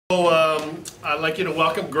I'd like you to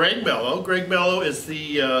welcome Greg Mello. Greg Mello is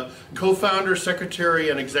the co-founder, secretary,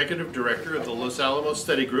 and executive director of the Los Alamos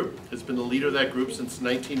Study Group. Has been the leader of that group since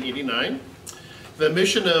 1989. The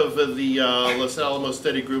mission of the Los Alamos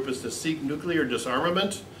Study Group is to seek nuclear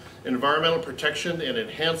disarmament, environmental protection and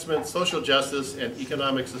enhancement, social justice, and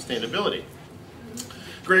economic sustainability.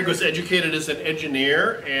 Greg was educated as an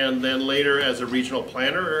engineer and then later as a regional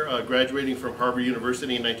planner, graduating from Harvard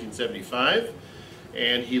University in 1975.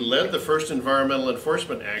 And he led the first environmental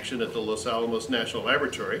enforcement action at the Los Alamos National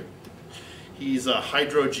Laboratory. He's a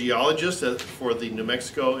hydrogeologist for the New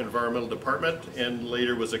Mexico Environmental Department and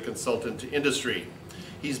later was a consultant to industry.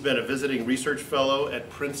 He's been a visiting research fellow at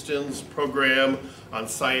Princeton's program on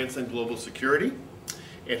science and global security.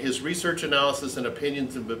 And his research analysis and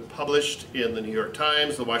opinions have been published in the New York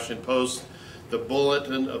Times, the Washington Post, the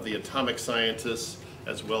Bulletin of the Atomic Scientists,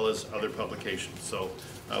 as well as other publications. So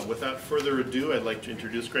without further ado, I'd like to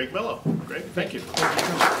introduce Greg Mello. Greg, thank you.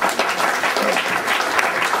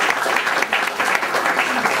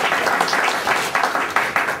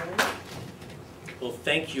 Well,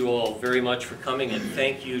 thank you all very much for coming, and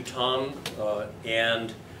thank you, Tom,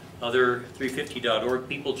 and other 350.org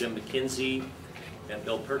people, Jim McKinsey and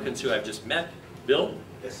Bill Perkins, who I've just met. Bill?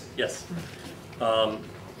 Yes. Yes.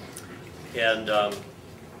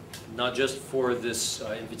 Not just for this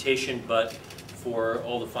invitation, but for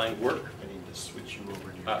all the fine work. I need to switch you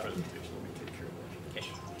over to your presentation. Let me take care of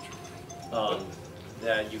that. Okay.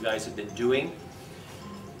 That you guys have been doing.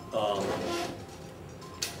 Go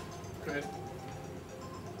ahead.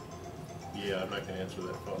 Yeah, I'm not going to answer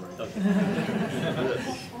that phone right now.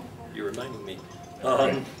 Okay. You're reminding me.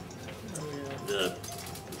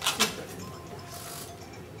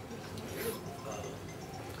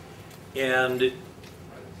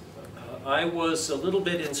 I was a little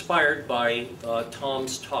bit inspired by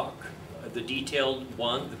Tom's talk, the detailed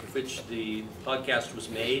one, for which the podcast was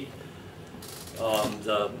made,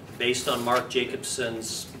 based on Mark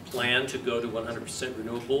Jacobson's plan to go to 100%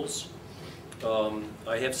 renewables.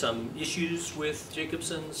 I have some issues with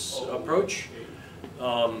Jacobson's approach,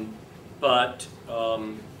 but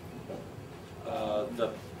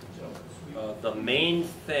the main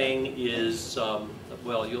thing is,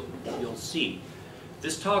 well, you'll see.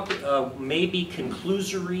 This talk may be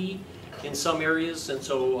conclusory in some areas, and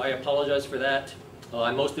so I apologize for that.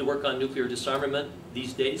 I mostly work on nuclear disarmament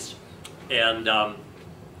these days, and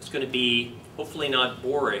it's going to be hopefully not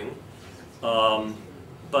boring,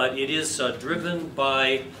 but it is driven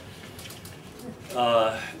by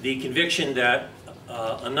the conviction that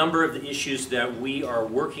a number of the issues that we are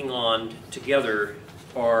working on together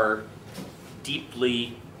are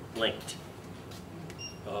deeply linked.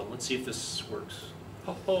 Let's see if this works.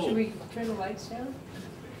 Should we turn the lights down?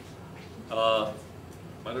 I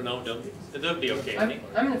don't know. That'll be okay. I'm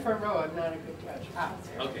in the front row. I'm not a good judge. Ah,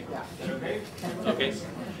 okay. Yeah. Okay. Okay.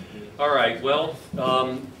 All right. Well,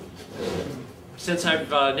 since I've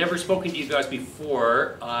never spoken to you guys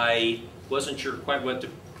before, I wasn't sure quite what to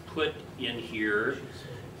put in here,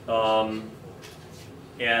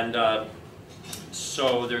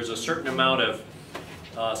 so there's a certain amount of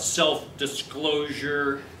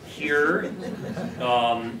self-disclosure here,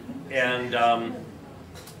 and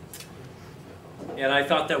I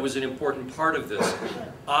thought that was an important part of this.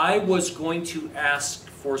 I was going to ask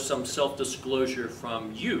for some self-disclosure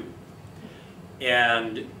from you,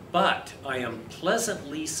 but I am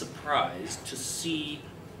pleasantly surprised to see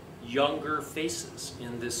younger faces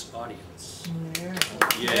in this audience. Yeah.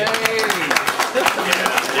 Yay!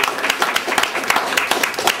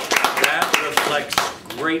 That reflects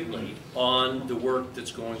greatly on the work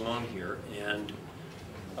that's going on here, and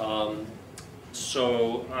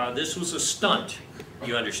so this was a stunt,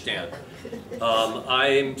 you understand.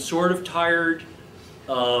 I'm sort of tired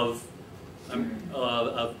of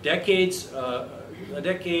decades, a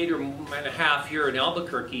decade or and a half here in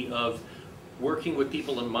Albuquerque of working with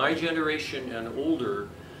people in my generation and older,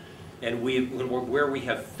 and where we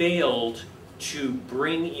have failed to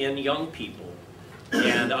bring in young people.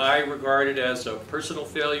 And I regard it as a personal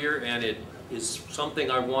failure, and it is something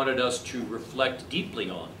I wanted us to reflect deeply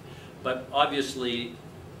on. But obviously,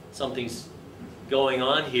 something's going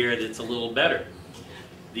on here that's a little better.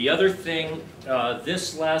 The other thing,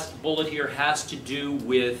 this last bullet here has to do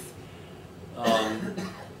with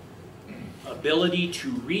ability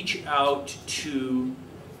to reach out to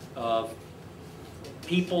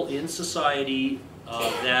people in society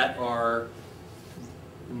that are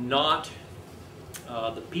not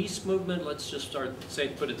the peace movement. Let's just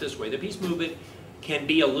put it this way: the peace movement can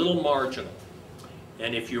be a little marginal,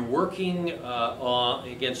 and if you're working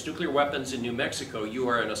against nuclear weapons in New Mexico, you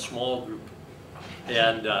are in a small group.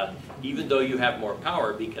 And even though you have more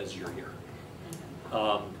power because you're here.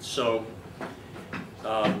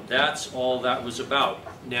 That's all that was about.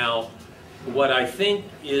 Now, what I think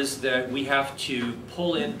is that we have to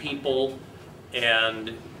pull in people,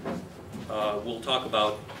 and we'll talk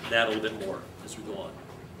about that a little bit more as we go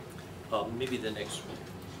on. Maybe the next one.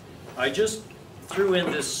 I just threw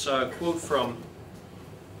in this quote from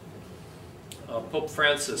Pope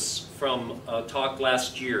Francis from a talk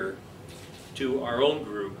last year to our own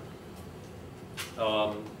group,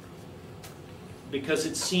 because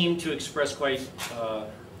it seemed to express quite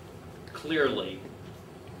clearly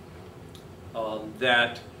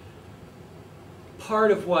that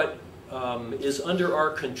part of what is under our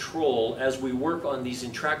control as we work on these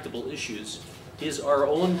intractable issues is our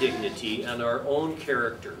own dignity and our own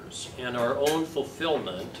characters and our own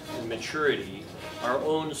fulfillment and maturity, our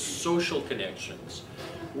own social connections.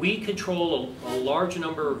 We control a large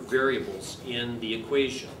number of variables in the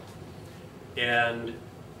equation. And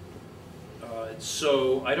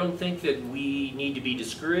so I don't think that we need to be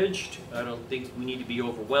discouraged. I don't think we need to be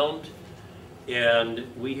overwhelmed. And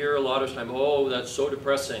we hear a lot of time, oh, that's so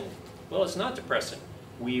depressing. Well, it's not depressing.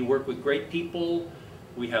 We work with great people,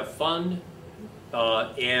 we have fun,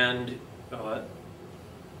 and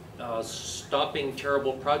stopping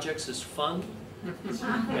terrible projects is fun.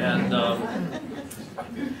 And all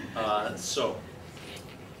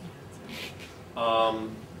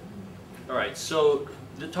right, so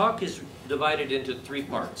the talk is divided into 3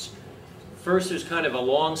 parts. First, there's kind of a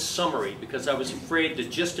long summary because I was afraid the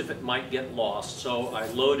gist of it might get lost, so I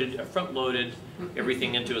front-loaded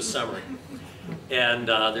everything into a summary. And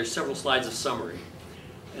there's several slides of summary.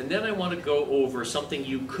 And then I want to go over something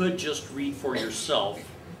you could just read for yourself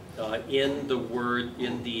in the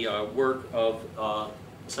work of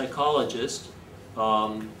psychologist,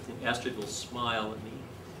 Astrid will smile at me,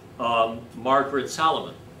 Margaret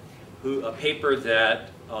Salomon, a paper that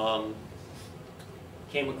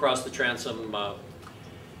came across the transom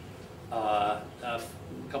a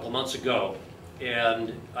couple months ago,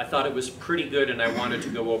 and I thought it was pretty good, and I wanted to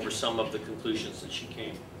go over some of the conclusions that she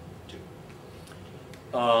came to.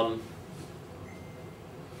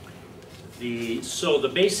 So the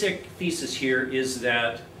basic thesis here is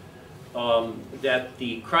that that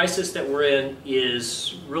the crisis that we're in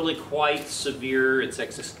is really quite severe. It's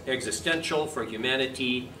existential for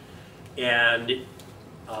humanity, and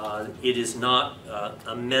it is not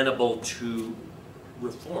amenable to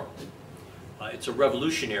reform. It's a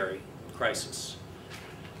revolutionary crisis.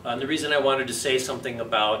 And the reason I wanted to say something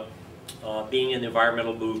about being in the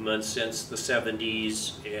environmental movement since the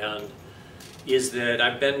 70s is that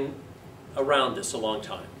I've been around this a long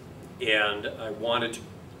time, and I wanted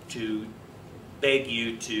to beg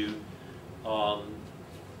you to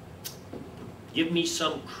give me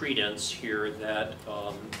some credence here that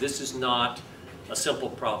this is not a simple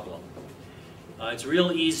problem. It's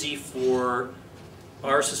real easy for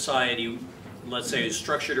our society, let's say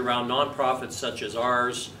structured around nonprofits such as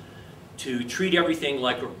ours, to treat everything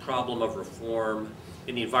like a problem of reform.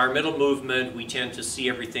 In the environmental movement, we tend to see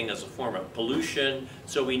everything as a form of pollution,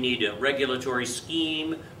 so we need a regulatory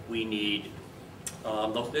scheme, we need,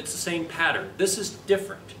 it's the same pattern. This is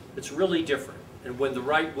different, it's really different. And when the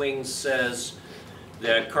right wing says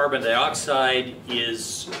that carbon dioxide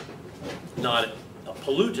is not a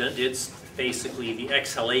pollutant, it's basically the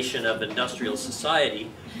exhalation of industrial society,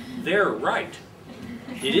 they're right.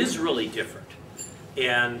 It is really different.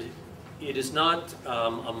 And it is not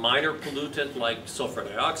a minor pollutant like sulfur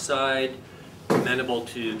dioxide, amenable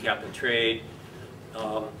to cap and trade,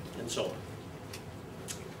 and so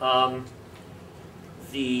on.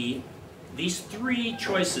 These 3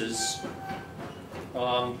 choices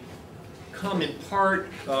come in part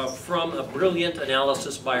from a brilliant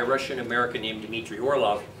analysis by a Russian-American named Dmitry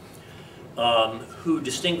Orlov, who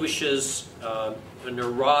distinguishes a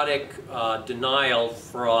neurotic denial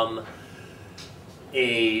from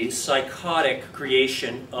a psychotic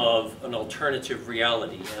creation of an alternative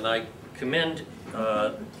reality. And I commend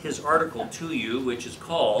his article to you, which is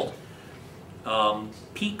called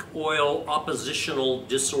Peak Oil Oppositional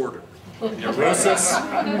Disorder, Neurosis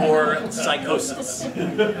or Psychosis.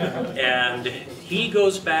 And he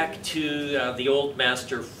goes back to the old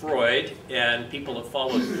master Freud and people that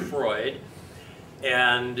followed Freud,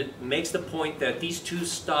 and makes the point that these 2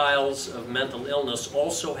 styles of mental illness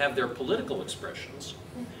also have their political expressions.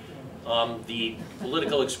 The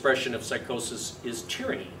political expression of psychosis is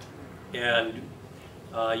tyranny, and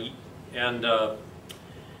our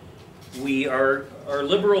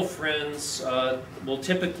liberal friends will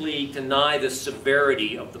typically deny the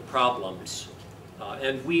severity of the problems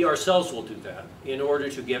And we ourselves will do that in order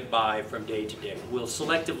to get by from day to day. We'll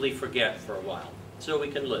selectively forget for a while so we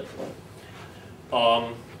can live.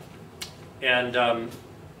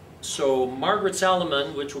 So Margaret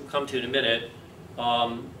Salomon, which we'll come to in a minute,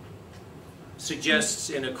 suggests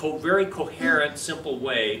in a very coherent, simple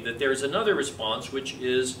way that there's another response, which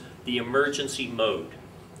is the emergency mode.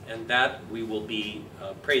 And that we will be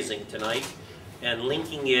praising tonight and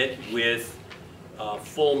linking it with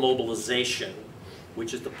full mobilization,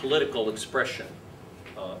 which is the political expression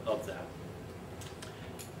of that.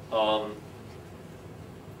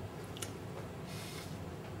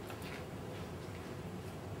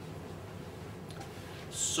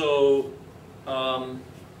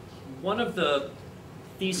 One of the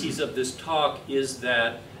theses of this talk is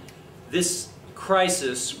that this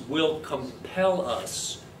crisis will compel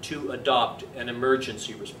us to adopt an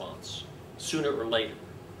emergency response sooner or later.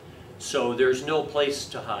 So there's no place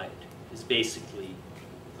to hide, is basically,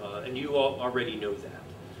 and you all already know that.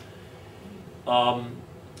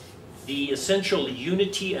 The essential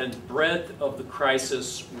unity and breadth of the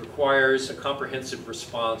crisis requires a comprehensive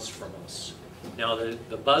response from us. Now,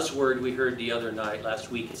 the buzzword we heard the other night,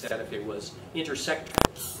 last week, is that if it was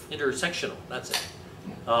intersectional, that's it.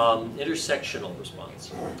 Intersectional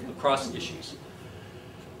response across issues.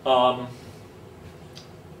 So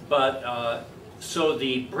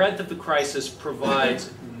the breadth of the crisis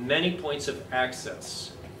provides many points of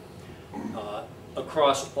access,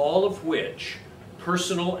 across all of which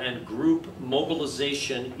personal and group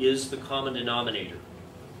mobilization is the common denominator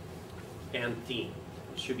and theme.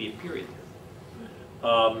 There should be a period there.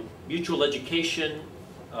 Mutual education,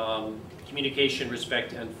 communication,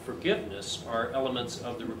 respect, and forgiveness are elements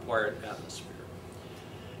of the required atmosphere.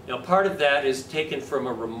 Now, part of that is taken from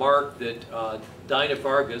a remark that Dinah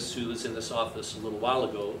Vargas, who was in this office a little while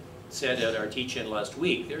ago, said at our teach-in last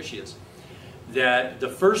week, there she is, that the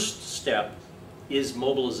first step is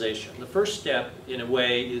mobilization. The first step, in a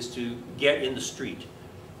way, is to get in the street,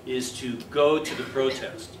 is to go to the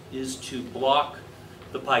protest, is to block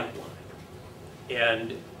the pipeline.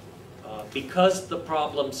 And because the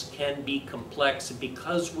problems can be complex,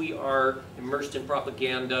 because we are immersed in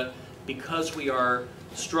propaganda, because we are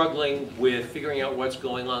struggling with figuring out what's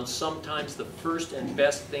going on, sometimes the first and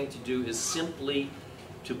best thing to do is simply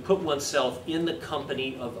to put oneself in the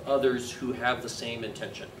company of others who have the same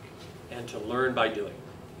intention and to learn by doing.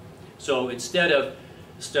 So instead of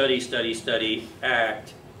study, study, study,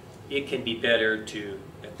 act, it can be better to,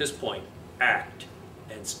 at this point, act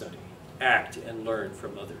and study. Act and learn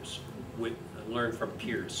from others, learn from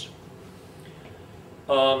peers.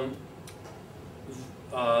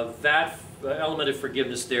 That element of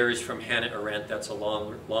forgiveness there is from Hannah Arendt. That's a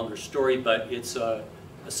longer story, but it's an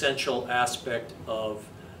essential aspect of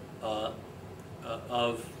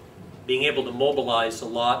being able to mobilize a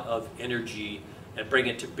lot of energy and bring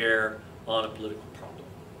it to bear on a political problem.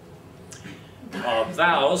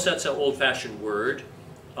 Vows, that's an old-fashioned word.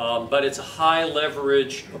 But it's a high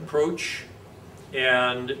leverage approach,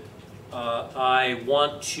 and I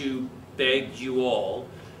want to beg you all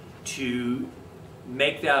to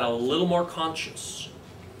make that a little more conscious.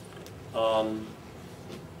 Vows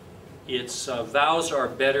are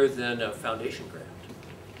better than a foundation grant.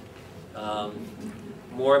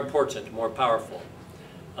 More important, more powerful.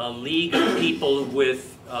 A league of people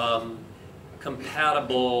with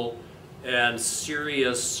compatible and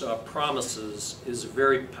serious promises is a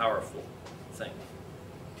very powerful thing.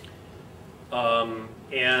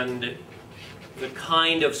 And the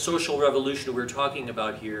kind of social revolution we're talking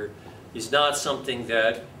about here is not something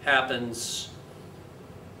that happens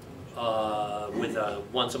with a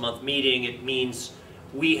once-a-month meeting. It means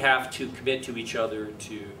we have to commit to each other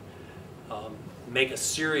to make a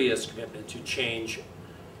serious commitment to change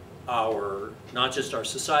not just our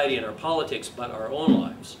society and our politics, but our own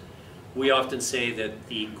lives. We often say that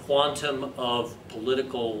the quantum of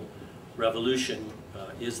political revolution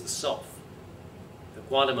is the self. The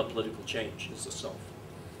quantum of political change is the self.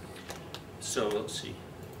 So let's see.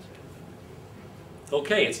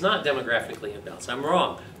 Okay, it's not demographically imbalanced. I'm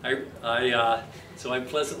wrong. So I'm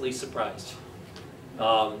pleasantly surprised.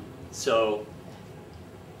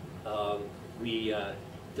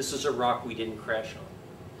 This is a rock we didn't crash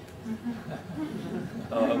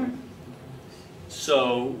on.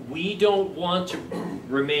 So we don't want to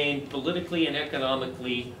remain politically and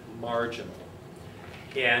economically marginal.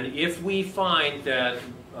 And if we find that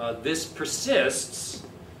this persists,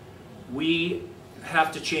 we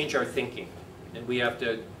have to change our thinking, and we have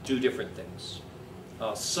to do different things.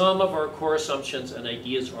 Some of our core assumptions and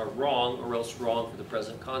ideas are wrong, or else wrong for the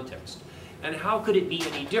present context. And how could it be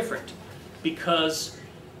any different? Because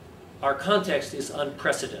our context is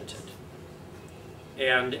unprecedented.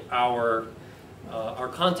 And our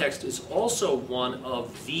context is also one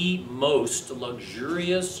of the most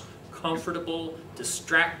luxurious, comfortable,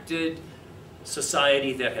 distracted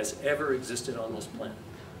society that has ever existed on this planet.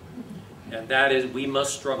 And that is, we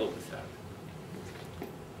must struggle with that.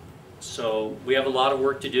 So we have a lot of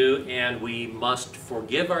work to do, and we must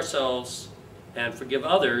forgive ourselves and forgive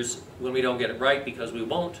others when we don't get it right, because we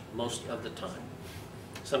won't most of the time.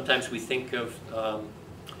 Sometimes we think of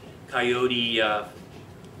Coyote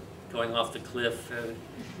going off the cliff,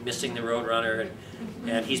 missing the roadrunner,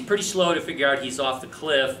 and he's pretty slow to figure out he's off the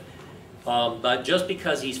cliff, but just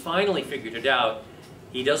because he's finally figured it out,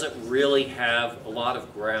 he doesn't really have a lot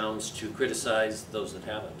of grounds to criticize those that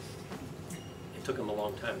haven't. It took him a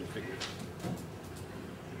long time to figure it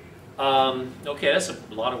out. Okay, that's a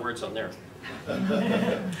lot of words on there.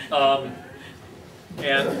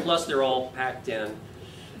 And plus they're all packed in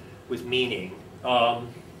with meaning.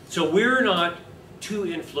 So we're not too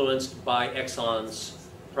influenced by Exxon's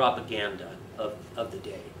propaganda of the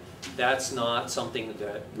day. That's not something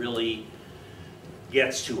that really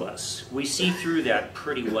gets to us. We see through that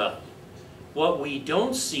pretty well. What we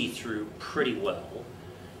don't see through pretty well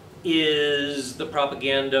is the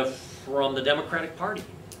propaganda from the Democratic Party,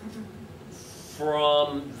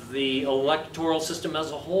 from the electoral system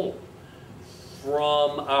as a whole,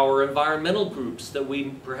 from our environmental groups that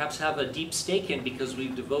we perhaps have a deep stake in because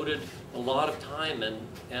we've devoted a lot of time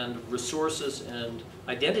and resources and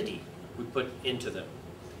identity we put into them.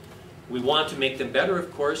 We want to make them better,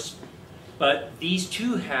 of course, but these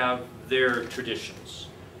too have their traditions.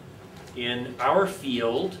 In our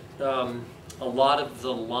field, a lot of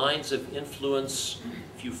the lines of influence,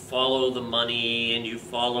 if you follow the money and you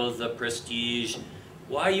follow the prestige,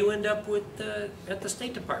 why you end up with at the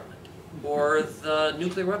State Department or the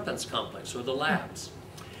nuclear weapons complex or the labs.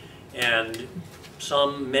 And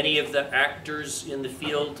many of the actors in the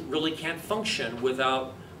field really can't function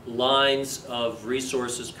without lines of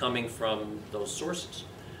resources coming from those sources.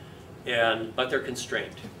 But they're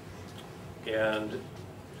constrained. And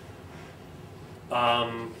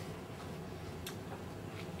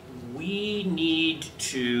we need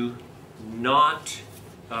to not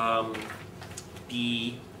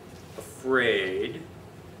be afraid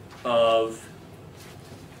of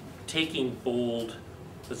taking bold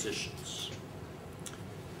positions.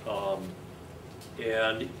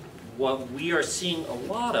 And what we are seeing a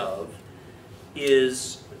lot of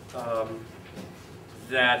is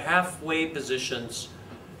that halfway positions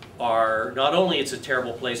are, not only it's a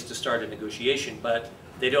terrible place to start a negotiation, but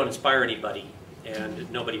they don't inspire anybody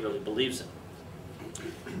and nobody really believes them.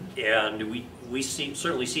 And we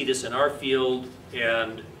certainly see this in our field,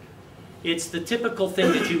 and it's the typical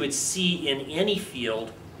thing that you would see in any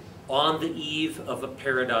field on the eve of a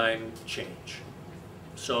paradigm change.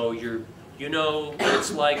 So you know,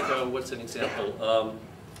 it's like, what's an example?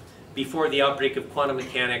 Before the outbreak of quantum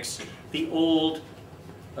mechanics, the old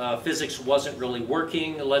physics wasn't really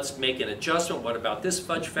working. Let's make an adjustment. What about this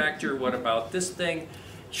fudge factor? What about this thing?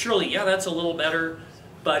 Surely, yeah, that's a little better,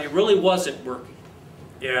 but it really wasn't working.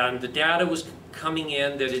 And the data was coming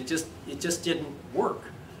in that it just didn't work.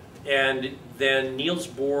 And then Niels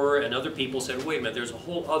Bohr and other people said, wait a minute, there's a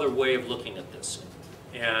whole other way of looking at this.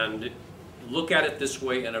 And look at it this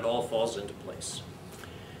way and it all falls into place.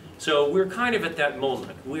 So we're kind of at that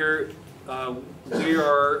moment.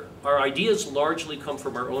 Our ideas largely come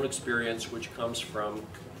from our own experience, which comes from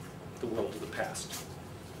the world of the past.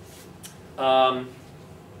 Our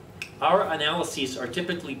analyses are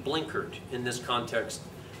typically blinkered in this context.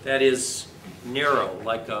 That is narrow,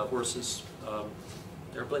 like horses.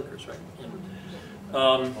 They're blinkers, right?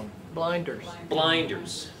 Yeah. Blinders.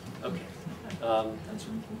 Blinders. Okay.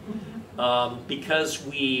 Because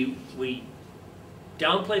we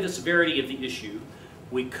downplay the severity of the issue,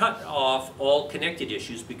 we cut off all connected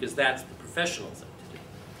issues because that's the professional thing to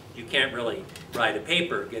do. You can't really write a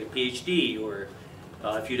paper, get a PhD, or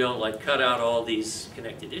if you don't cut out all these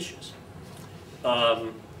connected issues.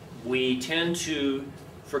 We tend to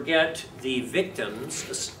forget the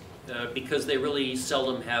victims because they really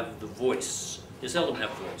seldom have the voice. They seldom have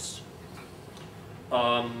voice.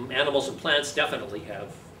 Animals and plants definitely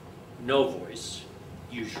have no voice,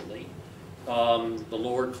 usually. The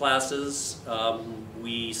lower classes,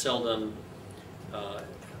 we seldom,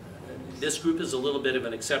 this group is a little bit of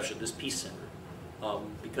an exception, this Peace Center,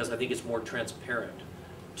 because I think it's more transparent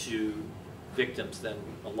to victims than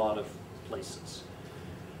a lot of places.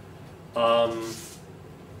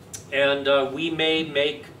 We may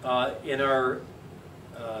make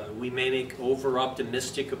we may make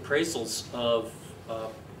over-optimistic appraisals of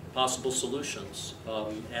possible solutions,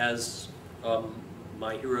 as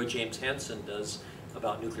my hero James Hansen does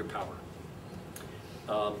about nuclear power,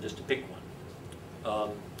 just to pick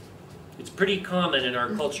one. It's pretty common in our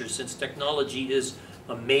culture, since technology is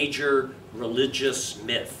a major religious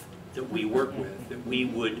myth that we work with, that we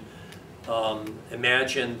would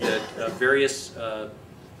imagine that various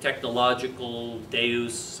technological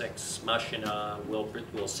deus ex machina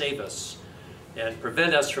will save us and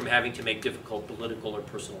prevent us from having to make difficult political or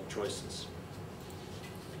personal choices.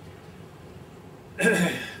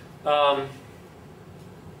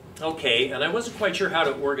 Okay, and I wasn't quite sure how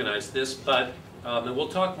to organize this, but and we'll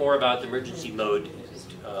talk more about the emergency mode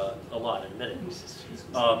a lot in a minute.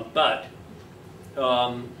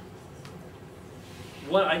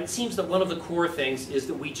 It seems that one of the core things is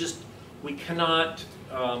that we cannot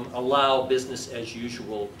allow business as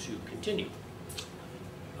usual to continue.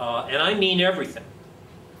 And I mean everything.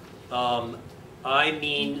 I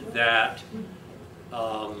mean that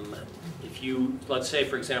if you, let's say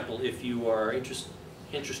for example, if you are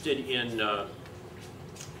interested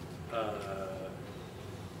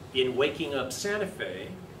in waking up Santa Fe,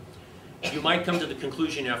 you might come to the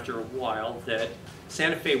conclusion after a while that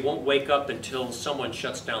Santa Fe won't wake up until someone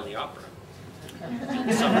shuts down the opera.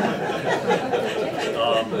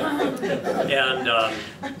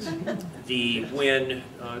 When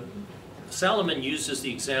Salomon uses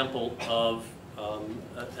the example of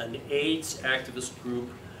an AIDS activist group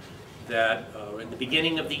that in the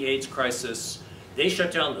beginning of the AIDS crisis, they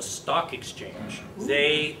shut down the stock exchange.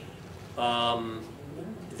 They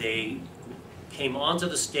came onto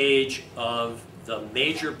the stage of the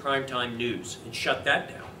major primetime news and shut that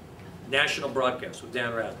down. National broadcast with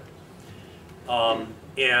Dan Rather.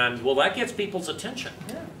 And well, that gets people's attention.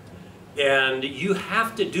 And you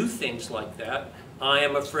have to do things like that, I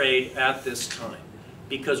am afraid, at this time,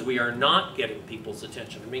 because we are not getting people's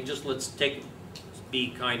attention. I mean, just be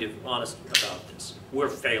kind of honest about this. We're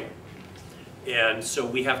failing. And so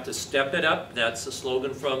we have to step it up. That's a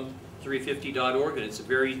slogan from 350.org, and it's a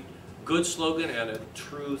very good slogan and a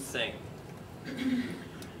true thing.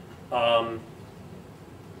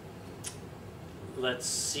 Let's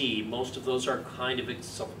see, most of those are kind of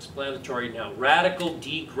self-explanatory now. Radical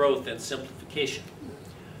degrowth and simplification.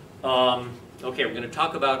 Okay, we're going to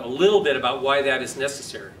talk about a little bit about why that is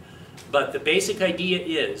necessary. But the basic idea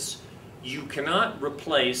is you cannot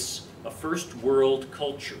replace a first world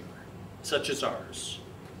culture, such as ours,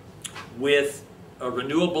 with a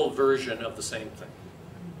renewable version of the same thing.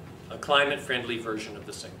 A climate-friendly version of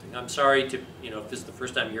the same thing. I'm sorry to, if this is the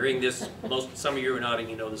first time you're hearing this, some of you are nodding,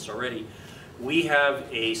 you know this already. We have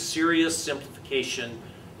a serious simplification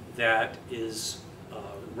that is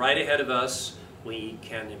right ahead of us. We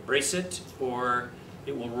can embrace it, or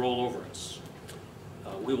it will roll over us.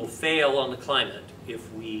 We will fail on the climate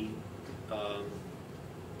if we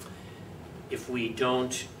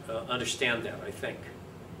don't understand that, I think.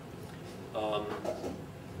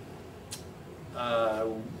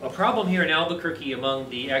 A problem here in Albuquerque among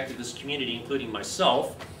the activist community, including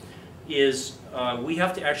myself, is we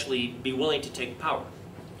have to actually be willing to take power.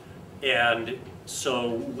 And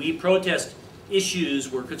so we protest issues,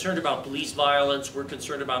 we're concerned about police violence, we're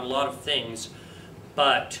concerned about a lot of things,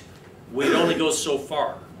 but we only go so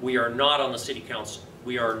far. We are not on the city council.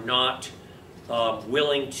 We are not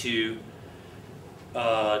willing to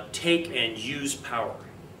take and use power.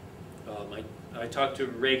 I talked to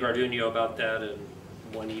Ray Garduno about that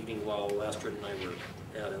one evening while Astrid and I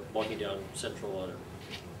were walking down Central on a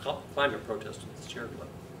climate protest at the Sierra Club,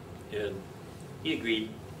 and he agreed.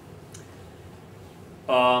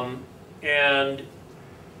 And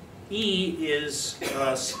E is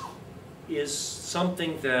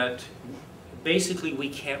something that basically we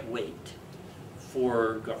can't wait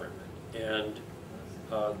for government. And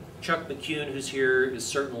Chuck McCune, who's here, is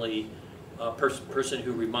certainly a person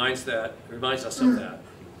who reminds us of that.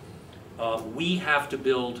 We have to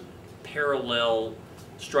build parallel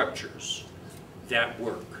structures that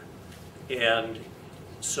work. And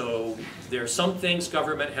so there are some things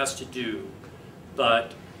government has to do,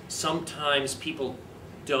 but sometimes people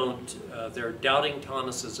don't, they're doubting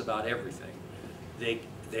Thomases about everything.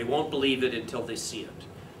 They won't believe it until they see it.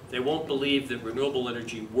 They won't believe that renewable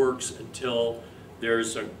energy works until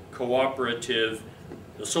there's a cooperative,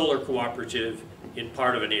 a solar cooperative in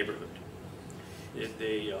part of a neighborhood.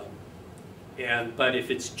 But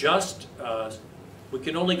if it's just, we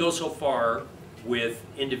can only go so far with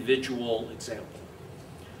individual example.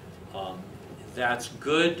 That's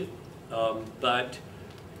good, but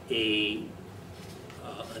a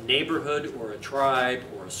neighborhood or a tribe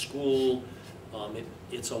or a school,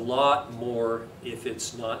 it's a lot more if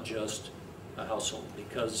it's not just a household,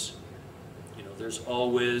 because there's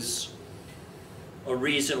always a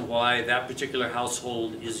reason why that particular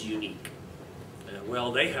household is unique.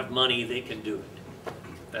 Well, they have money, they can do it.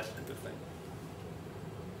 That type of thing.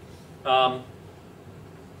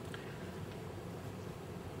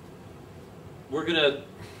 We're gonna,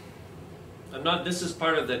 this is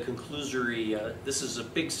part of the conclusory, this is a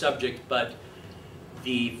big subject, but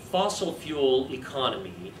the fossil fuel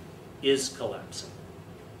economy is collapsing.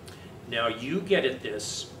 Now you get at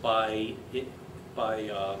this by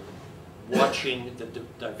watching the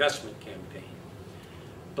divestment campaign,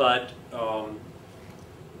 but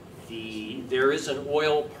there is an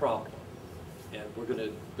oil problem, and we're going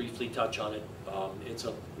to briefly touch on it.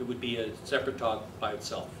 It would be a separate talk by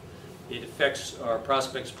itself. It affects our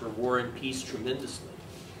prospects for war and peace tremendously,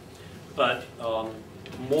 but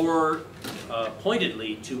more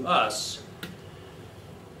pointedly to us,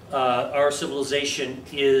 our civilization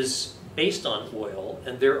is based on oil,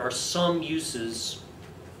 and there are some uses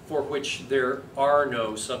for which there are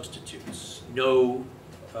no substitutes, no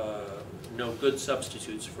good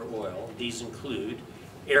substitutes for oil. These include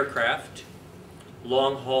aircraft,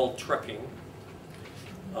 long-haul trucking,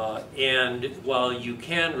 and while you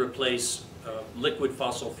can replace liquid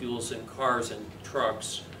fossil fuels in cars and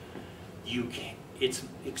trucks, it's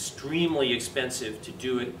extremely expensive to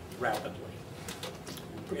do it rapidly.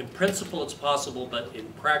 In principle, it's possible, but in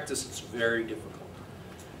practice, it's very difficult.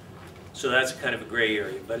 So that's kind of a gray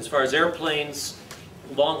area. But as far as airplanes,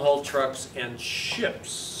 long-haul trucks, and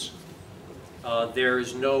ships, there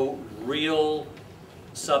is no real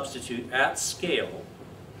substitute at scale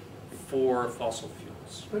for fossil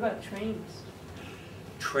fuels. What about trains?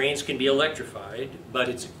 Trains can be electrified, but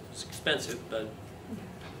it's expensive. But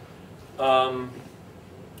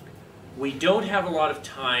we don't have a lot of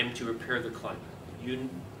time to repair the climate.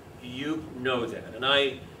 You know that, and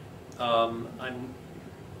I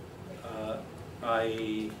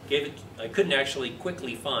couldn't actually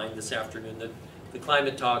quickly find this afternoon the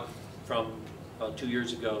climate talk from 2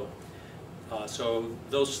 years ago, so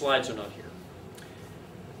those slides are not here.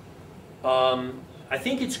 I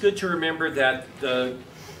think it's good to remember that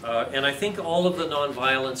and I think all of the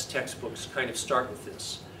nonviolence textbooks kind of start with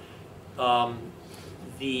this.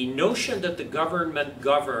 The notion that the government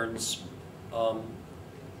governs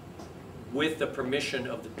with the permission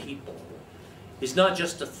of the people is not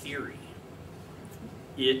just a theory.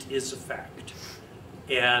 It is a fact.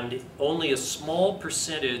 And only a small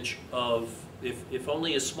percentage of, if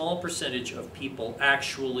only a small percentage of people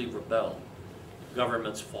actually rebel,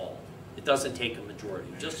 governments fall. It doesn't take a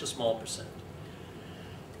majority, just a small percent.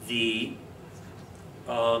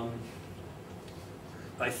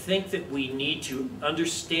 I think that we need to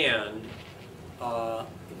understand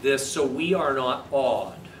this so we are not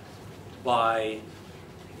awed by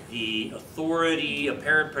the authority,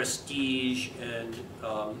 apparent prestige, and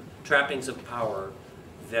trappings of power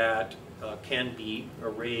that can be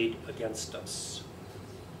arrayed against us.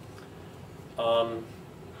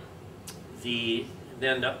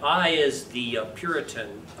 Then I is the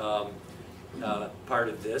Puritan part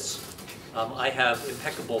of this. I have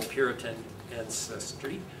impeccable Puritan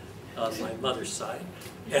ancestry on my mother's side,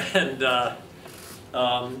 and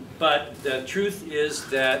but the truth is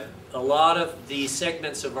that a lot of the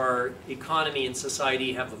segments of our economy and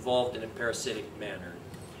society have evolved in a parasitic manner,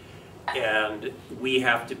 and we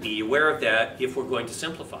have to be aware of that if we're going to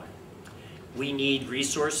simplify. We need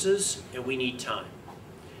resources and we need time.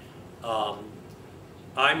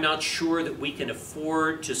 I'm not sure that we can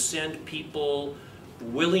afford to send people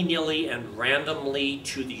willy-nilly and randomly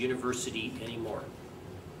to the university anymore,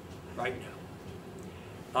 right now.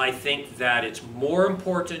 I think that it's more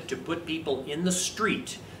important to put people in the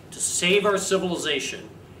street to save our civilization,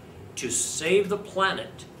 to save the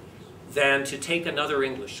planet, than to take another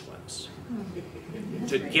English class.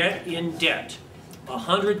 To get in debt,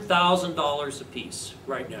 $100,000 apiece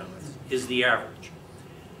right now is the average.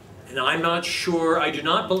 And I'm not sure, I do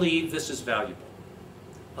not believe this is valuable.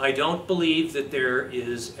 I don't believe that there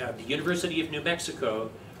is, at the University of New Mexico,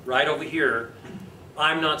 right over here,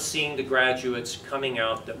 I'm not seeing the graduates coming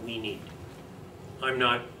out that we need. I'm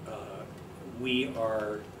not, we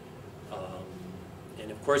are, and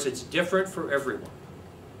of course it's different for everyone.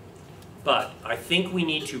 But I think we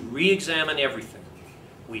need to re-examine everything.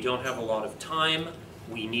 We don't have a lot of time.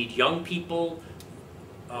 We need young people.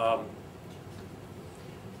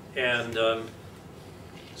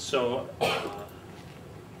 So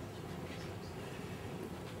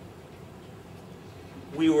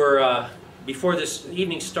we were, before this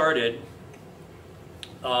evening started,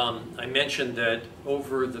 I mentioned that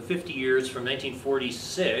over the 50 years from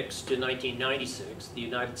 1946 to 1996, the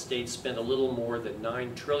United States spent a little more than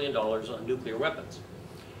 $9 trillion on nuclear weapons.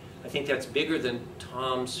 I think that's bigger than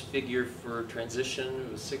Tom's figure for transition.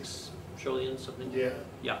 It was 6 trillion, something? Yeah.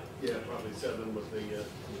 Yeah. Yeah, probably 7 with the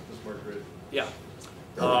smart grid. Yeah.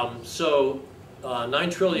 So 9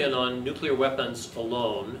 trillion on nuclear weapons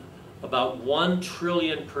alone, about 1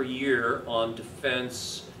 trillion per year on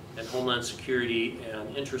defense and homeland security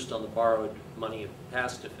and interest on the borrowed money of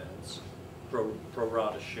past defense, pro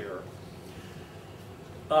rata share.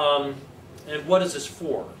 And what is this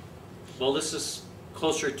for? Well, this is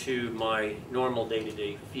closer to my normal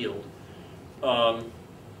day-to-day field. About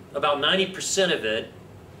 90% of it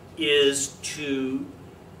is to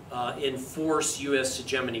enforce U.S.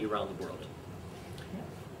 hegemony around the world.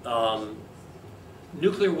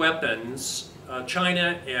 Nuclear weapons,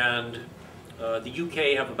 China and the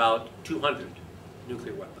UK have about 200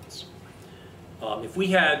 nuclear weapons. If we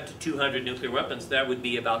had 200 nuclear weapons, that would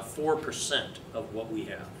be about 4% of what we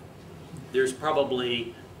have. There's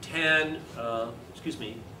probably 200,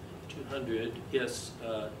 yes,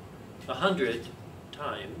 100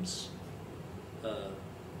 times,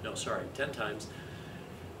 no, sorry, 10 times,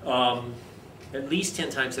 at least 10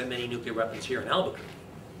 times that many nuclear weapons here in Albuquerque,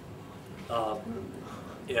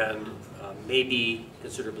 and maybe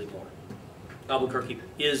considerably more. Albuquerque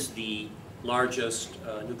is the largest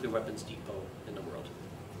nuclear weapons depot in the world.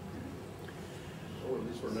 Oh, at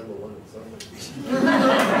least we're number 1 in some ways.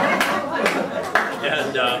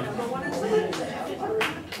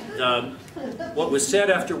 And what was said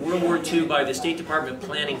after World War II by the State Department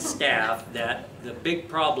planning staff, that the big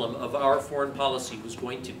problem of our foreign policy was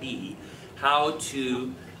going to be how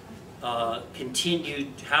to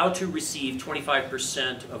how to receive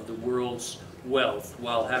 25% of the world's wealth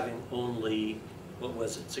while having only, what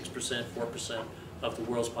was it, 6%, 4% of the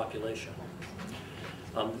world's population.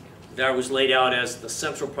 That was laid out as the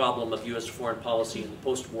central problem of U.S. foreign policy in the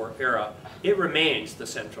post-war era. It remains the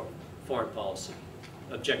central foreign policy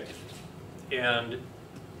objective. And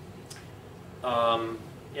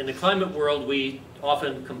in the climate world, we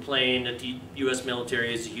often complain that the U.S.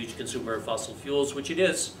 military is a huge consumer of fossil fuels, which it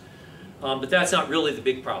is, but that's not really the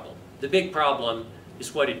big problem. The big problem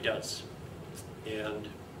is what it does. And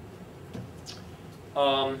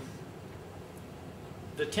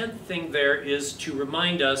the 10th thing there is to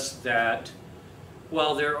remind us that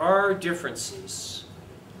while there are differences,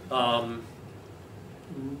 no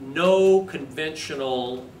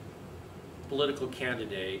conventional political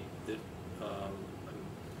candidate that,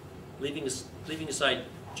 leaving aside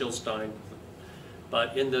Jill Stein,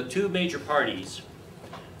 but in the 2 major parties,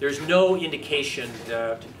 there's no indication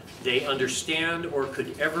that they understand or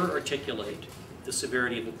could ever articulate the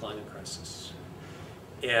severity of the climate crisis.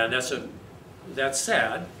 And that's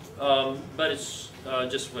sad, but it's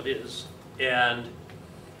just what it is. And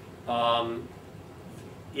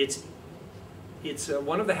it's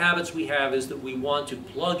one of the habits we have is that we want to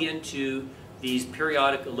plug into these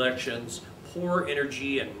periodic elections, pour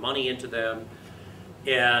energy and money into them,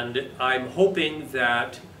 and I'm hoping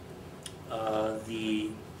that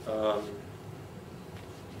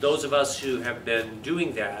those of us who have been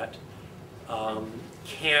doing that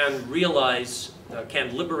can realize,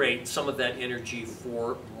 can liberate some of that energy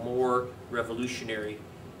for more revolutionary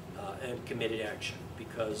and committed action,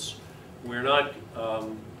 because we're not,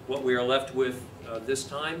 what we are left with this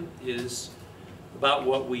time is about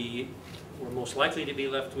what we were most likely to be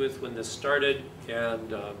left with when this started,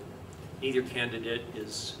 and neither candidate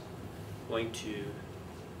is going to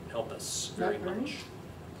help us very much.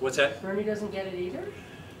 What's that? Bernie doesn't get it either?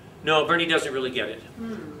 No, Bernie doesn't really get it.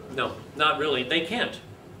 No, not really. They can't.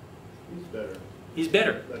 He's better. He's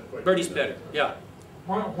better. Bernie's better, yeah.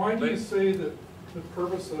 Why do you say that the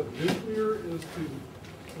purpose of nuclear is to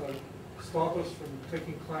stop us from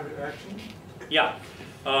taking climate action? Yeah,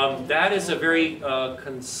 that is a very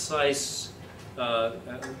concise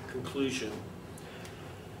conclusion.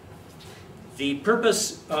 The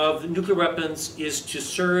purpose of the nuclear weapons is to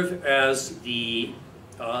serve as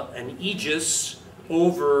an aegis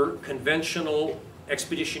over conventional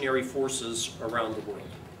expeditionary forces around the world.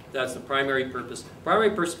 That's the primary purpose.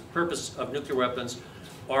 Primary purpose of nuclear weapons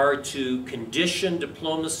are to condition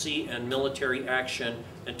diplomacy and military action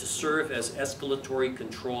and to serve as escalatory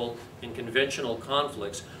control in conventional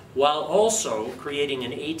conflicts, while also creating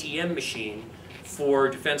an ATM machine for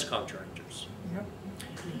defense contractors. Yep.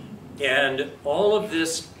 And all of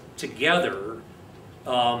this together,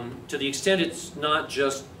 to the extent it's not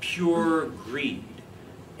just pure greed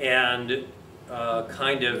and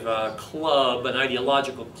kind of a club, an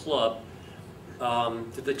ideological club,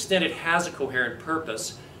 to the extent it has a coherent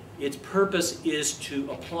purpose, its purpose is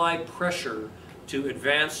to apply pressure to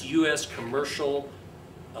advance U.S. commercial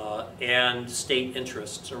and state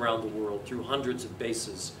interests around the world through hundreds of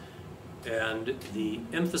bases. And the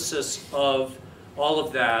emphasis of all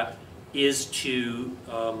of that is to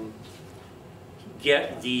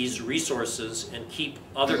get these resources and keep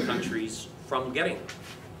other countries from getting them.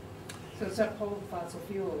 So it's uphold fossil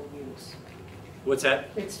fuel use. What's that?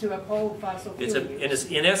 It's to uphold fossil fuel use.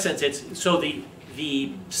 In essence, it's so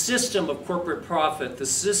the system of corporate profit, the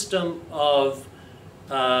system of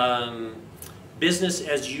business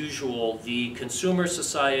as usual, the consumer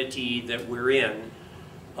society that we're in,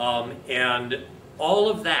 and all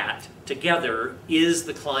of that together is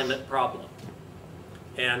the climate problem.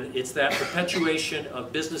 And it's that perpetuation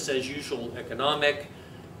of business as usual economic,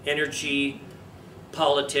 energy,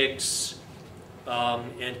 politics,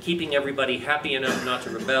 and keeping everybody happy enough not to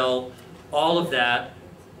rebel. All of that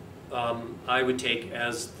I would take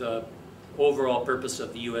as the overall purpose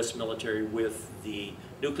of the U.S. military, with the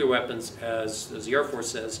nuclear weapons, as the Air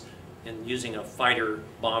Force says, and using a fighter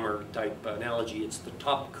bomber type analogy, it's the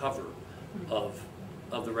top cover of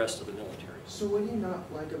the rest of the military. So what do you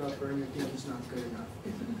not like about Bernie or think is not good enough?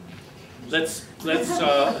 Let's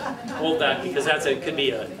hold that, because could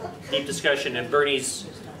be a deep discussion, and Bernie's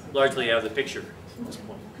largely out of the picture at this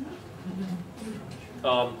point.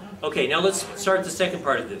 Okay, now let's start the second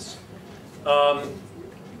part of this.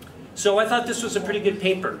 So I thought this was a pretty good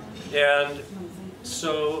paper, and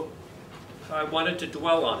so I wanted to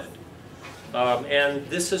dwell on it. And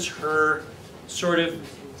this is her sort of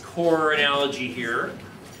core analogy here.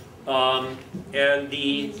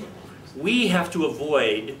 We have to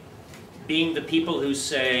avoid being the people who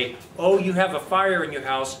say, oh, you have a fire in your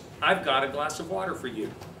house, I've got a glass of water for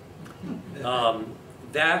you.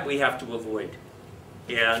 That we have to avoid.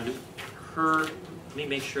 And let me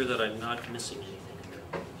make sure that I'm not missing anything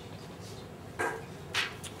here.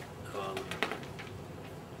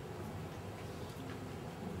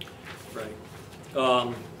 Right.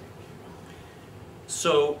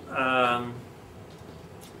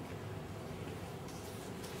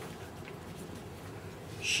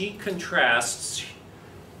 She contrasts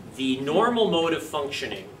the normal mode of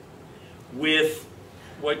functioning with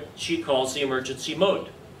what she calls the emergency mode.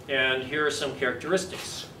 And here are some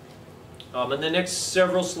characteristics. And the next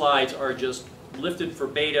several slides are just lifted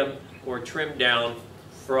verbatim or trimmed down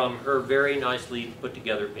from her very nicely put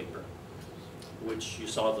together paper, which you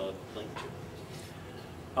saw the link to.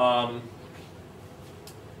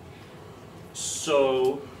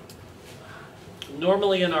 So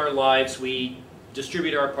normally in our lives we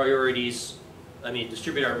distribute our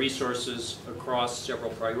distribute our resources across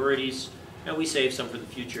several priorities, and we save some for the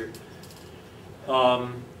future.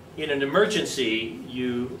 In an emergency,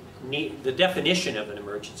 the definition of an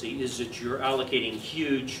emergency is that you're allocating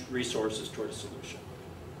huge resources toward a solution.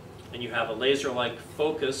 And you have a laser-like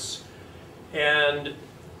focus. And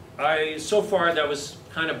so far that was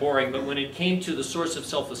kind of boring, but when it came to the source of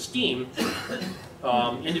self-esteem,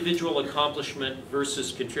 individual accomplishment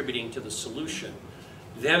versus contributing to the solution,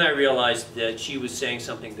 then I realized that she was saying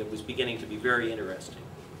something that was beginning to be very interesting.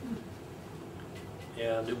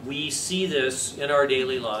 And we see this in our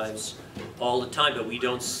daily lives all the time, but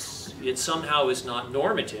it somehow is not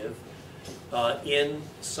normative in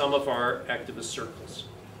some of our activist circles.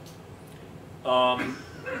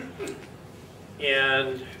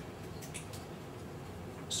 And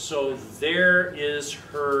so there is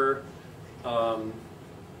her, what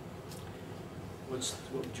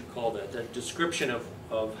would you call that? That description of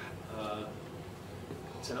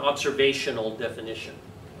it's an observational definition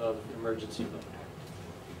of emergency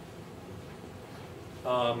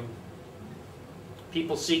mode.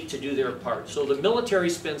 People seek to do their part. So the military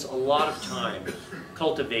spends a lot of time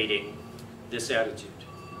cultivating this attitude.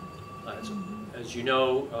 As you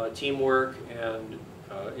know, teamwork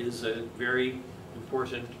is a very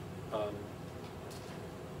important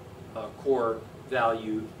core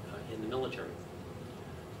value in the military.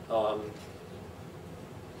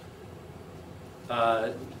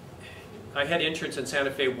 I had interns in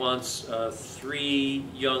Santa Fe once, 3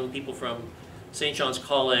 young people from St. John's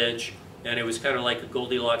College, and it was kind of like a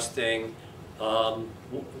Goldilocks thing. They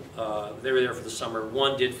were there for the summer.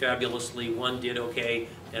 One did fabulously, one did okay,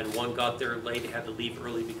 and one got there late, had to leave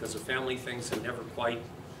early because of family things and never quite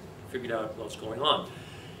figured out what's going on.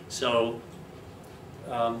 So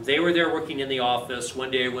they were there working in the office.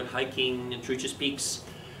 One day I went hiking in Truchas Peaks,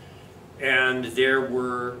 and there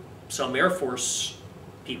were some Air Force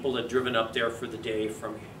people that had driven up there for the day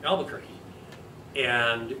from Albuquerque.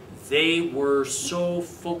 And they were so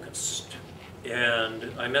focused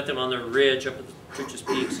And I met them on the ridge up at the Church's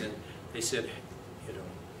Peaks, and they said, you know,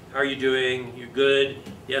 how are you doing? You're good?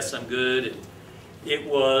 Yes, I'm good. And it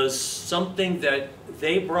was something that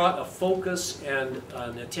they brought a focus and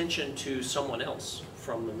an attention to someone else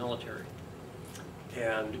from the military.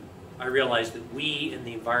 And I realized that we in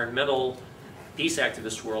the environmental peace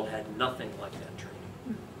activist world had nothing like that training.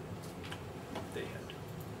 They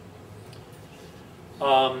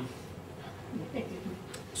had.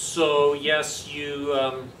 So yes,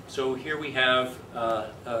 so here we have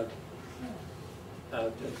a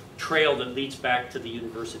trail that leads back to the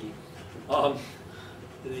university.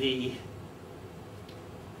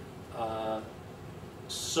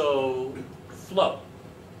 So Flo,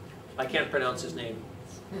 I can't pronounce his name.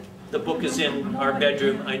 The book is in our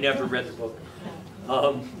bedroom. I never read the book,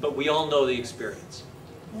 but we all know the experience.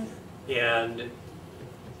 And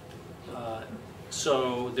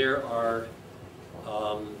so there are.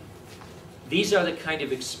 These are the kind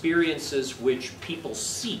of experiences which people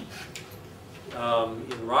seek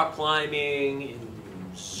in rock climbing, in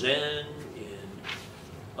Zen,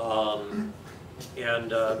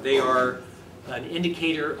 and they are an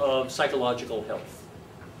indicator of psychological health.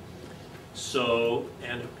 So,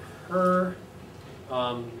 and her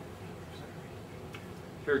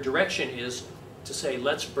direction is to say,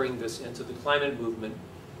 let's bring this into the climate movement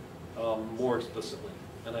more explicitly,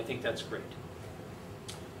 and I think that's great.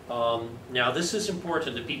 Now, this is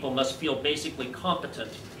important that people must feel basically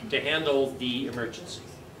competent to handle the emergency.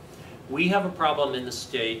 We have a problem in the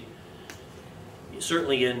state,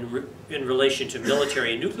 certainly in relation to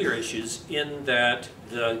military and nuclear issues, in that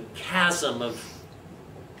the chasm of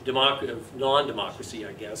non-democracy,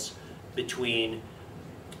 I guess, between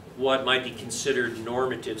what might be considered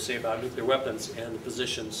normative, say about nuclear weapons, and the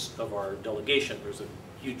positions of our delegation. There's a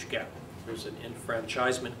huge gap. There's an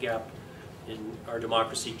enfranchisement gap in our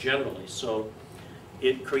democracy generally. So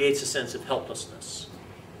it creates a sense of helplessness.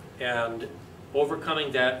 And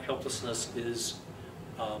overcoming that helplessness is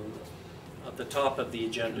at the top of the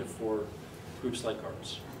agenda for groups like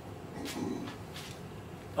ours.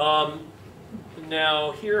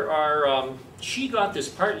 Now here are, she got this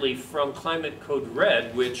partly from Climate Code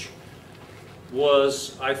Red, which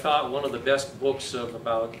was, I thought, one of the best books of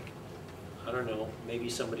about, I don't know, maybe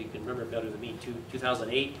somebody can remember better than me,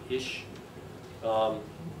 2008-ish, from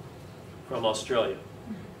Australia.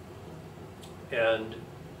 And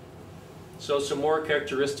so some more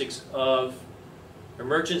characteristics of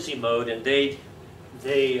emergency mode, and they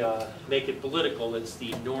make it political. It's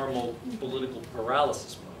the normal political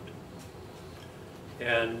paralysis mode.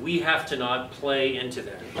 And we have to not play into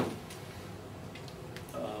that.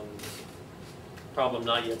 Problem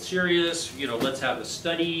not yet serious, you know, let's have a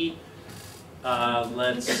study,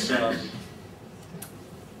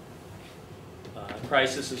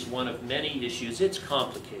 crisis is one of many issues. It's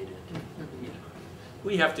complicated. You know,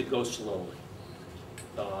 we have to go slowly.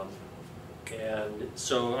 And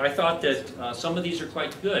so I thought that some of these are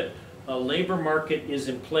quite good. A labor market is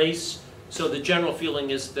in place, so the general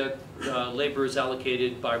feeling is that labor is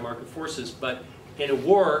allocated by market forces, but in a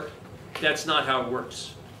war, that's not how it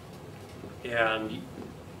works. And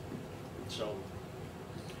so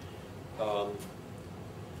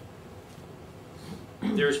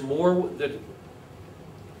there's more that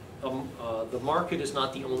the market is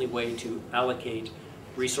not the only way to allocate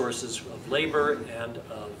resources of labor and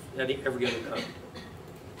of every other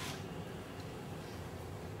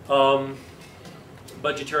kind.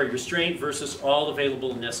 Budgetary restraint versus all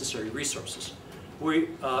available and necessary resources. We,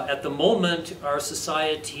 at the moment, our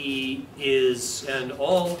society is, and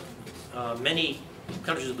many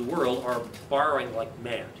countries of the world are borrowing like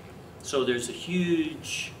mad. So there's a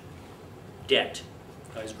huge debt.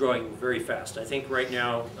 Is growing very fast. I think right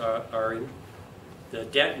now the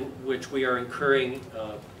debt which we are incurring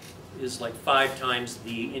is like 5 times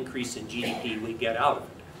the increase in GDP we get out of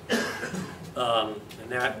it.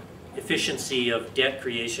 And that efficiency of debt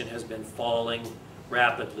creation has been falling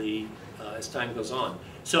rapidly as time goes on.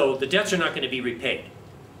 So the debts are not going to be repaid.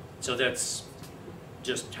 So that's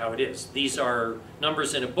just how it is. These are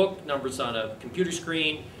numbers in a book, numbers on a computer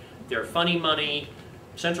screen. They're funny money.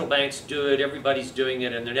 Central banks do it, everybody's doing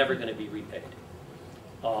it, and they're never going to be repaid.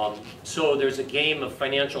 So there's a game of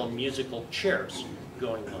financial and musical chairs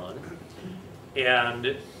going on.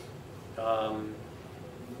 And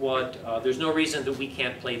there's no reason that we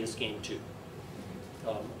can't play this game too.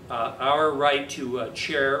 Our right to a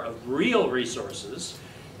chair of real resources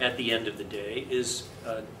at the end of the day is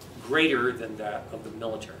greater than that of the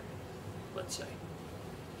military, let's say.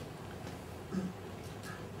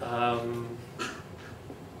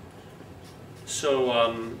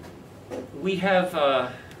 So we have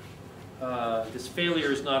this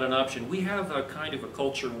failure is not an option. We have a kind of a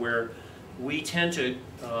culture where we tend to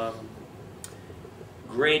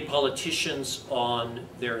grade politicians on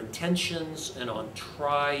their intentions and on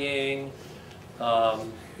trying,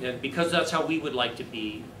 and because that's how we would like to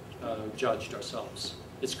be judged ourselves.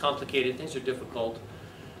 It's complicated, things are difficult.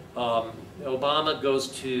 Obama goes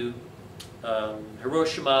to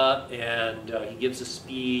Hiroshima and he gives a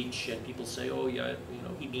speech and people say, oh yeah, you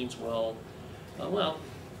know, he means well. Well,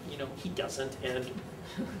 you know, he doesn't. And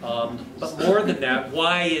but more than that,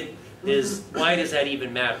 why does that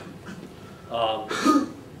even matter?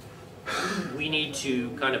 We need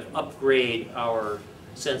to kind of upgrade our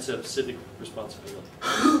sense of civic responsibility.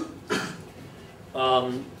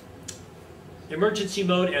 Emergency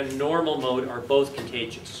mode and normal mode are both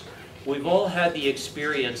contagious. We've all had the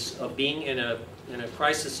experience of being in a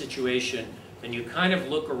crisis situation, and you kind of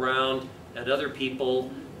look around at other people,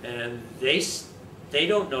 and they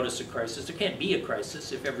don't notice a crisis. There can't be a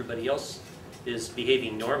crisis if everybody else is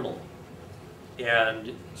behaving normally.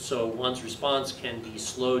 And so one's response can be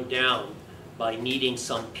slowed down by needing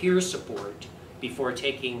some peer support before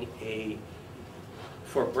breaking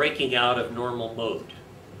out of normal mode.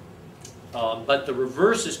 But the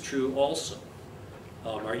reverse is true also.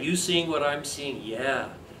 Are you seeing what I'm seeing? Yeah.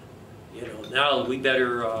 You know, now we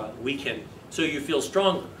better, we can. So you feel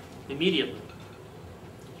stronger immediately.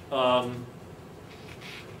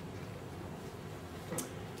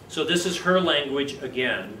 So this is her language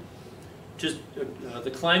again.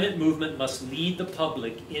 The climate movement must lead the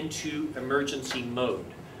public into emergency mode.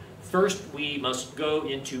 First, we must go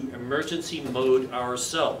into emergency mode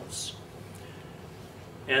ourselves,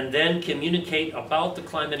 and then communicate about the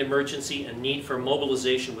climate emergency and need for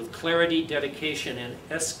mobilization with clarity, dedication, and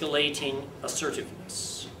escalating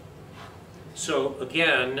assertiveness. So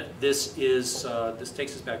again, this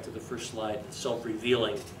takes us back to the first slide, the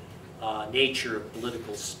self-revealing nature of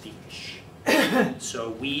political speech.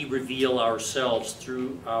 So we reveal ourselves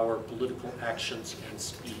through our political actions and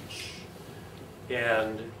speech.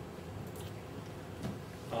 And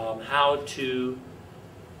how to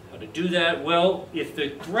do that? Well, if the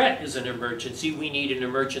threat is an emergency, we need an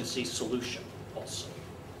emergency solution also.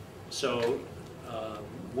 So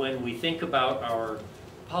when we think about our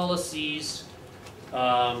policies,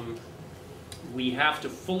 we have to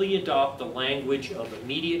fully adopt the language of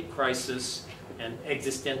immediate crisis and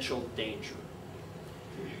existential danger.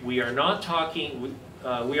 We are not talking,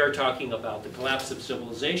 we are talking about the collapse of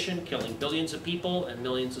civilization, killing billions of people and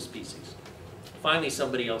millions of species. Finally,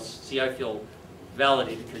 somebody else, see, I feel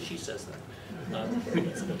validated because she says that.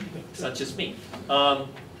 It's not just me.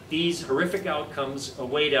 These horrific outcomes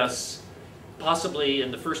await us possibly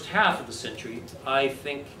in the first half of the century. I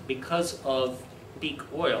think because of peak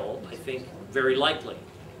oil, I think very likely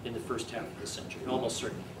in the first half of the century, almost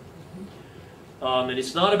certainly. And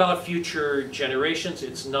it's not about future generations,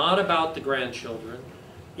 it's not about the grandchildren,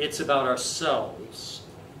 it's about ourselves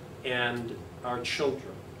and our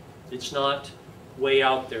children. It's not way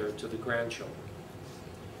out there to the grandchildren.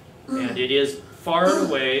 And it is far and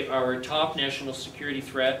away our top national security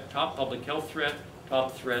threat, top public health threat,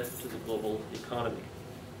 top threat to the global economy.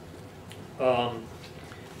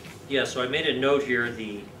 Yeah, so I made a note here,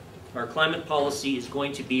 our climate policy is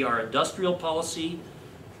going to be our industrial policy,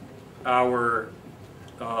 our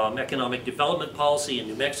economic development policy in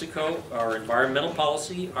New Mexico, our environmental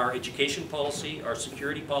policy, our education policy, our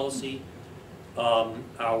security policy,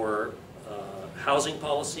 our housing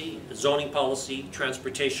policy, zoning policy,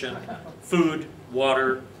 transportation, food,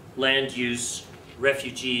 water, land use,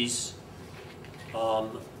 refugees.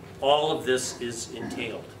 All of this is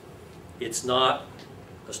entailed. It's not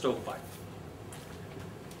a stovepipe.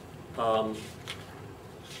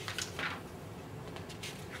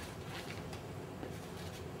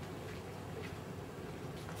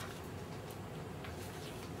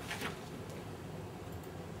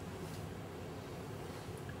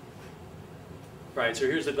 Right, so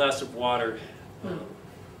here's a glass of water.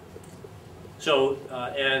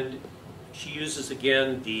 And she uses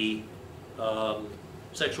again the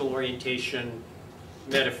sexual orientation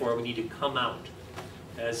metaphor. We need to come out,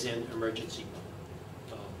 as in emergency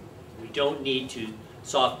mode. We don't need to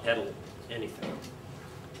soft pedal anything.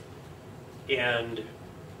 And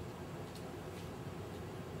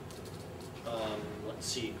let's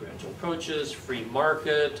see, gradual approaches, free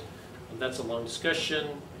market, that's a long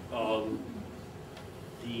discussion.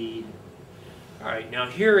 All right, now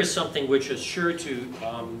here is something which is sure to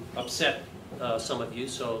upset some of you,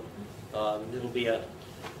 so it'll be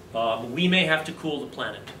we may have to cool the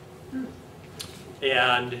planet.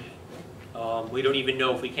 And we don't even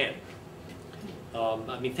know if we can.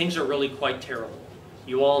 I mean, things are really quite terrible.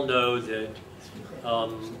 you all know that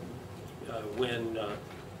when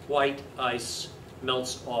white ice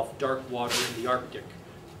melts off dark water in the Arctic,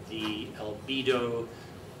 the albedo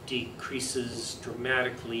decreases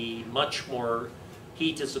dramatically, much more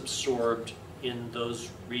heat is absorbed in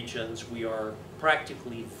those regions. We are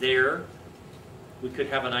practically there. We could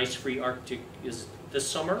have an ice-free Arctic this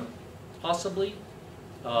summer, possibly,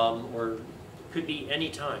 or could be any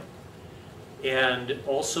time. And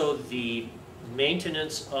also the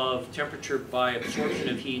maintenance of temperature by absorption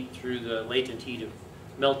of heat through the latent heat of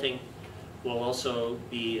melting will also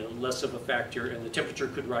be less of a factor, and the temperature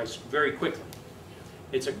could rise very quickly.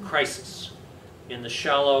 It's a crisis. In the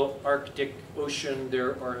shallow Arctic Ocean,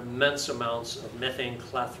 there are immense amounts of methane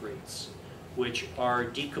clathrates, which are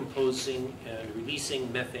decomposing and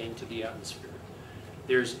releasing methane to the atmosphere.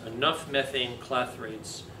 There's enough methane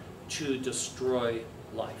clathrates to destroy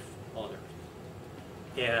life on Earth.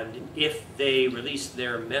 And if they release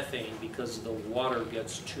their methane because the water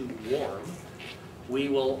gets too warm, we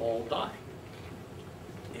will all die.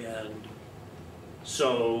 And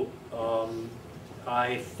so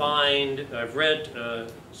I've read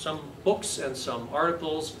some books and some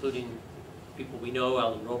articles, including people we know,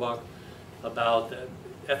 Alan Robach, about the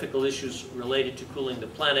ethical issues related to cooling the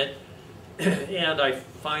planet, and I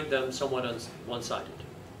find them somewhat one-sided.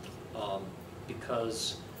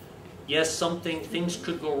 Because yes, things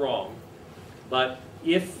could go wrong, but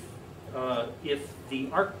if the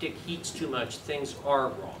Arctic heats too much, things are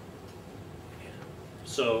wrong.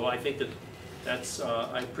 So I think that's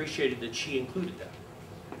I appreciated that she included that.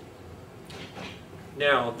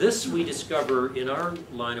 Now, this we discover in our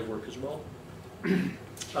line of work as well.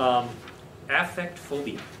 Affect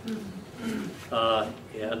phobia.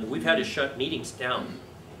 And we've had to shut meetings down.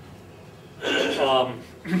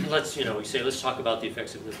 We say, let's talk about the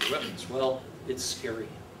effects of nuclear weapons. Well, it's scary.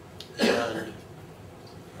 And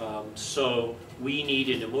so we need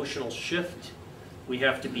an emotional shift. We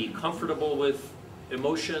have to be comfortable with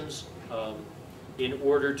emotions in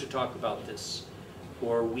order to talk about this,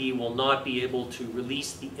 or we will not be able to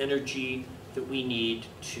release the energy that we need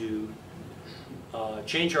to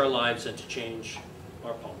change our lives and to change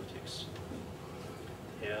our politics.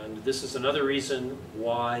 And this is another reason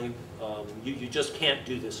why you just can't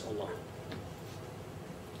do this alone.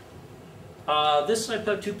 I've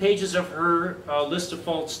got 2 pages of her list of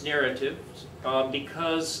false narratives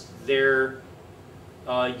because they're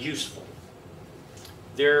useful.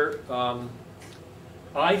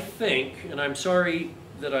 I think, and I'm sorry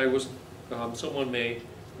that I was, someone may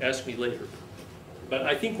ask me later, but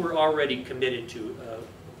I think we're already committed to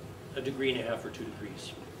a degree and a half or 2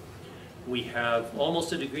 degrees. We have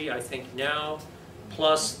almost a degree, I think, now,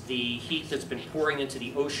 plus the heat that's been pouring into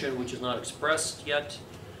the ocean, which is not expressed yet.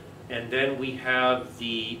 And then we have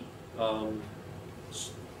the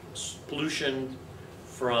pollution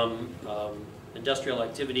from industrial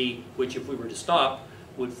activity, which if we were to stop,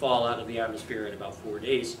 would fall out of the atmosphere in about 4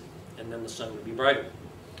 days, and then the sun would be brighter.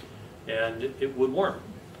 And it would warm.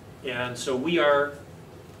 And so we will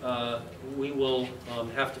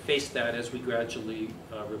have to face that as we gradually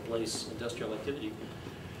replace industrial activity.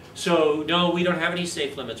 So no, we don't have any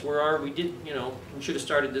safe limits. We should have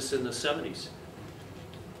started this in the 70s.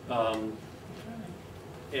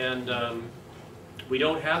 We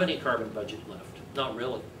don't have any carbon budget left. Not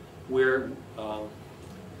really.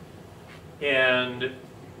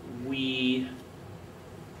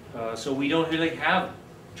 So we don't really have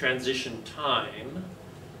transition time.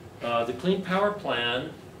 The Clean Power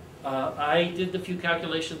Plan, I did a few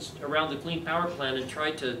calculations around the Clean Power Plan and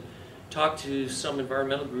tried to talk to some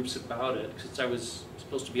environmental groups about it, since I was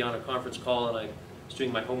supposed to be on a conference call and I was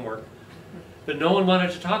doing my homework. But no one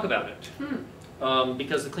wanted to talk about it,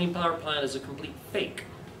 because the Clean Power Plan is a complete fake,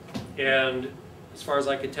 and as far as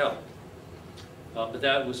I could tell. But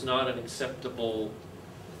that was not an acceptable,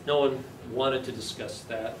 no one wanted to discuss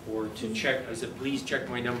that or to check. I said, please check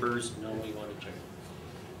my numbers. No one wanted to check.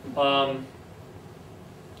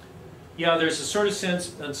 Yeah, there's a sort of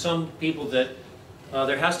sense in some people that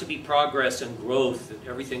there has to be progress and growth, that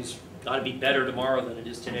everything's got to be better tomorrow than it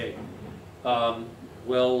is today. To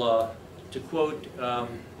quote,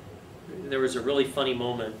 there was a really funny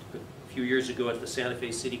moment a few years ago at the Santa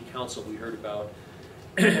Fe City Council we heard about.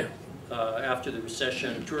 After the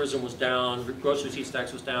recession, tourism was down, gross receipts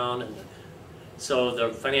tax was down, and so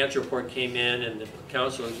the financial report came in, and the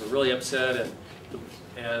councilors were really upset,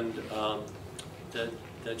 and the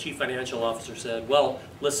chief financial officer said, "Well,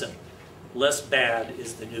 listen, less bad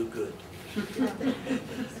is the new good."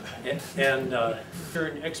 and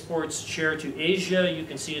exports share to Asia, you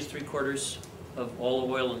can see, is 3/4 of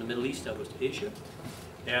all oil in the Middle East that was to Asia,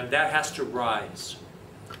 and that has to rise.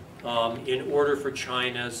 in order for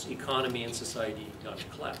China's economy and society not to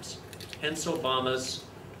collapse. Hence Obama's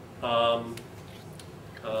a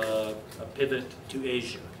pivot to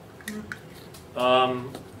Asia.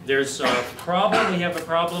 There's a problem, we have a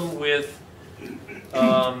problem with,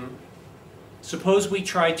 suppose we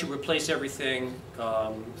try to replace everything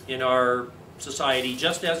in our society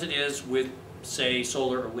just as it is with, say,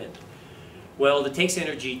 solar or wind. Well, it takes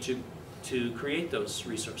energy to create those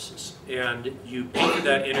resources, and you pay for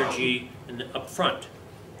that energy up front.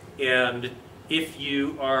 And if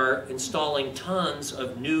you are installing tons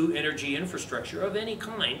of new energy infrastructure of any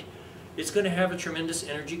kind, it's going to have a tremendous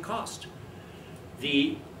energy cost.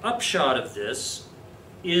 The upshot of this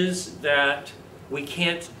is that we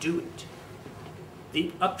can't do it.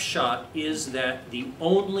 The upshot is that the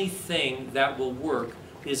only thing that will work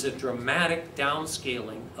is a dramatic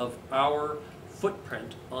downscaling of our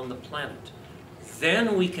footprint on the planet.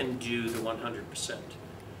 Then we can do the 100%.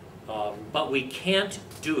 But we can't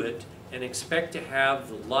do it and expect to have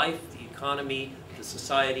the life, the economy, the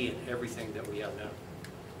society, and everything that we have now.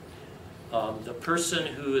 The person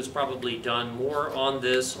who has probably done more on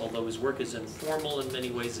this, although his work is informal in many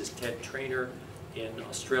ways, is Ted Trainer in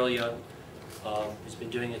Australia. He's been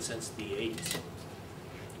doing it since the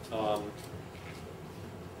 80s.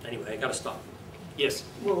 Anyway, I gotta stop. Yes?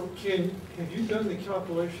 Well, have you done the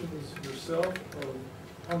calculations yourself of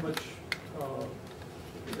how much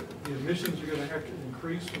the emissions are going to have to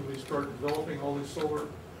increase when we start developing all these solar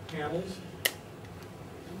panels?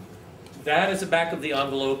 That is a back of the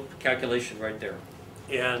envelope calculation right there.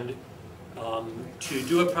 And to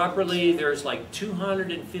do it properly, there's like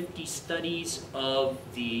 250 studies of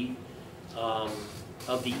the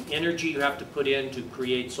energy you have to put in to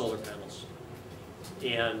create solar panels.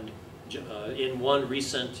 And in one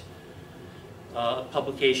recent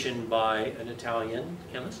publication by an Italian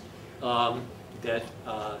chemist, but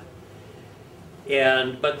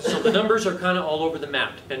so the numbers are kind of all over the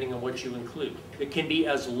map depending on what you include. It can be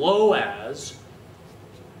as low as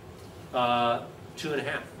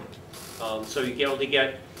 2.5. So you can only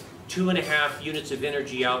get 2.5 units of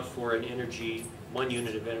energy out for an energy, 1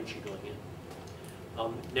 unit of energy going in.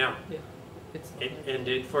 Now,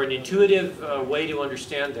 for an intuitive way to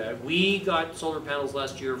understand that, we got solar panels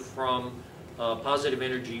last year from Positive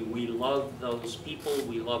Energy. We love those people,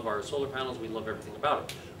 we love our solar panels, we love everything about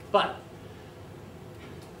it. But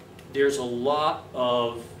there's a lot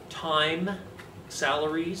of time,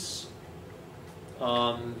 salaries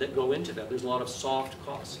that go into that. There's a lot of soft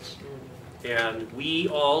costs. And we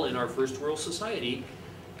all, in our first world society,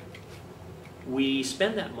 we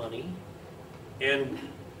spend that money, and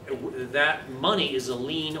that money is a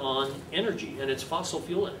lien on energy, and it's fossil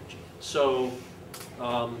fuel energy. So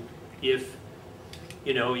if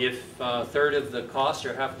a third of the cost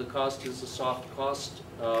or half of the cost is a soft cost,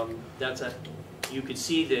 you could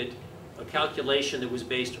see that a calculation that was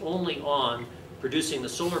based only on producing the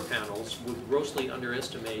solar panels would grossly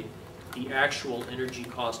underestimate the actual energy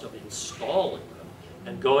cost of installing them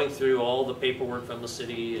and going through all the paperwork from the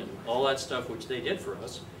city and all that stuff, which they did for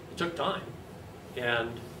us. It took time.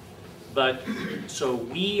 So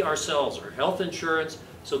we ourselves, our health insurance,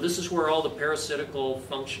 so this is where all the parasitical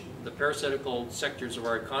sectors of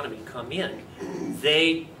our economy come in.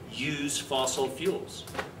 They use fossil fuels.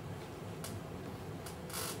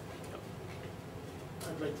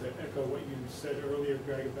 I'd like to echo what you said earlier,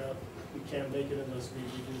 Greg, about we can't make it unless we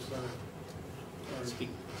reduce our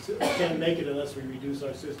we can't make it unless we reduce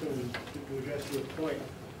our system. And to address your point,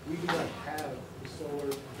 we do not have the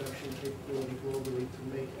solar production capability globally to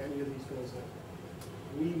make any of these goals happen.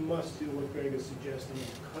 We must do what Greg is suggesting,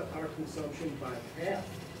 cut our consumption by half,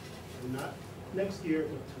 and not next year,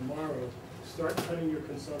 but tomorrow. Start cutting your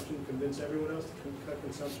consumption, convince everyone else to cut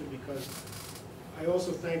consumption, because I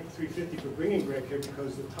also thank 350 for bringing Greg here,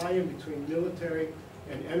 because the tie-in between military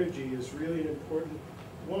and energy is really an important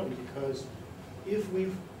one, because if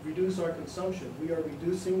we reduce our consumption, we are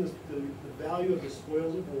reducing the value of the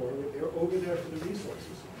spoils of war. They're over there for the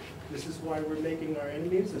resources. This is why we're making our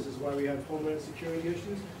enemies. This is why we have homeland security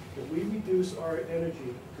issues. If we reduce our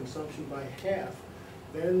energy consumption by half,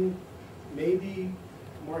 then maybe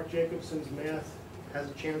Mark Jacobson's math has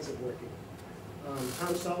a chance of working.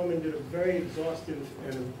 Tom Solomon did a very exhaustive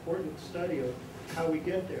and important study of how we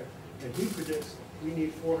get there, and he predicts we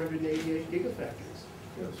need 488 gigafactories.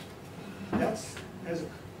 Yes. That's, as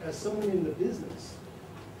someone in the business,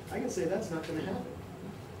 I can say that's not going to happen.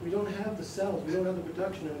 We don't have the cells, we don't have the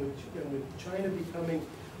production, and with China becoming,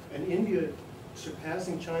 and India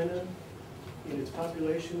surpassing China in its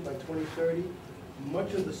population by 2030,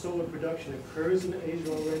 much of the solar production occurs in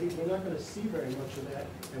Asia already. We're not going to see very much of that,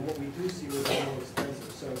 and what we do see will be more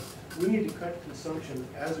expensive. So we need to cut consumption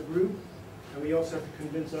as a group, and we also have to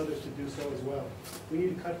convince others to do so as well. We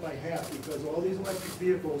need to cut by half because all these electric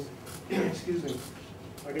vehicles, excuse me,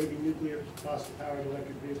 are going to be nuclear fossil-powered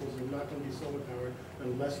electric vehicles. They're not going to be solar-powered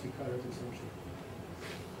unless we cut our consumption.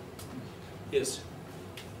 Yes.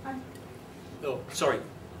 Oh, sorry.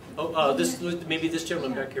 Oh, maybe this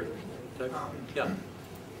gentleman back here. Yeah.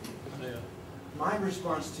 My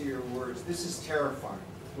response to your words, this is terrifying.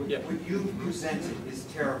 What you presented is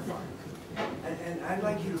terrifying. And I'd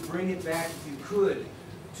like you to bring it back, if you could,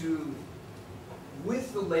 to,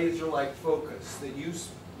 with the laser-like focus that you've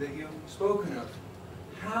spoken of,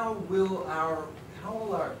 how will our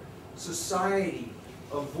society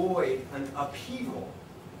avoid an upheaval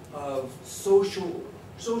of social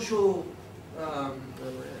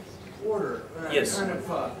order? Yes. Kind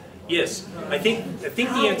of, yes. I think the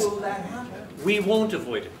answer. How will that happen? We won't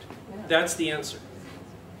avoid it. That's the answer.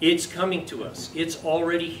 It's coming to us. It's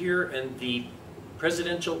already here, and the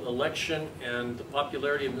presidential election and the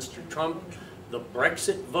popularity of Mr. Trump, the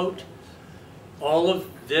Brexit vote, all of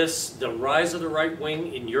this, the rise of the right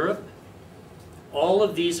wing in Europe, all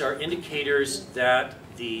of these are indicators that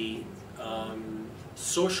the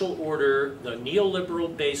social order, the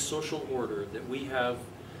neoliberal-based social order that we have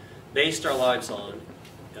based our lives on,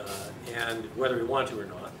 and whether we want to or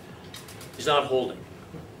not, is not holding.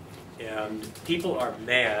 And people are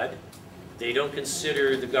mad. They don't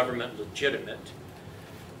consider the government legitimate.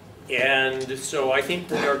 And so I think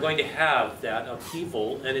we are going to have that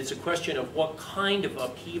upheaval, and it's a question of what kind of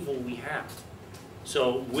upheaval we have.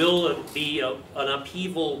 So will it be an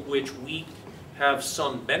upheaval which we have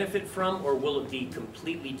some benefit from, or will it be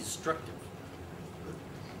completely destructive?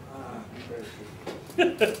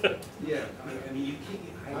 Yeah, I mean, you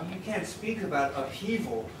can't speak about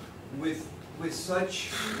upheaval with such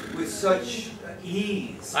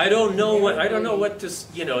ease. I don't know what to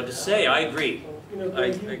say. I agree. You know,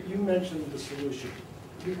 Greg, you mentioned the solution,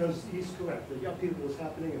 because he's correct. The upheaval is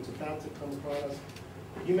happening. It's about to come across.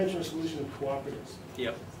 You mentioned a solution of cooperatives.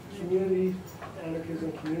 Yep. Community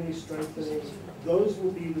anarchism, community strengthening, those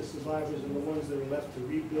will be the survivors and the ones that are left to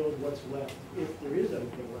rebuild what's left, if there is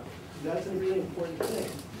anything left. That's a really important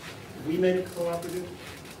thing. We made a cooperative.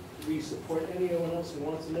 We support anyone else who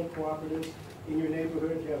wants to make cooperatives. In your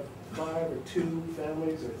neighborhood, you have 5 or 2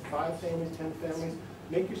 families, or 5 families, 10 families.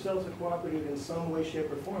 Make yourselves a cooperative in some way,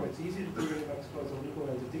 shape, or form. It's easy to do in Mexico as a legal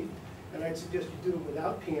entity, and I'd suggest you do it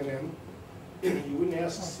without P&M. You wouldn't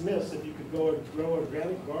ask Smiths if you could go and grow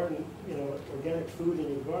organic garden, organic food in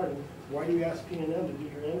your garden. Why do you ask P&M to do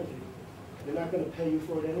your energy? They're not going to pay you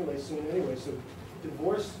for it soon anyway. So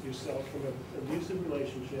divorce yourself from an abusive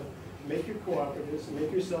relationship, make your cooperatives, and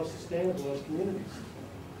make yourself sustainable as communities.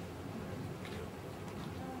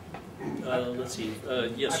 Let's see.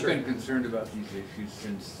 Yes, sir. I've been concerned about these issues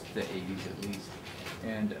since the 80s at least,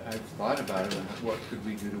 and I've thought about it, what could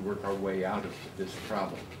we do to work our way out of this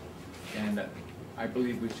problem. And I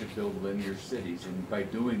believe we should build linear cities, and by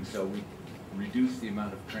doing so, we reduce the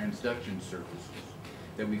amount of transduction surfaces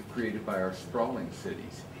that we've created by our sprawling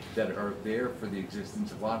cities that are there for the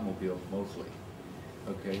existence of automobiles mostly.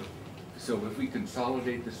 Okay? So if we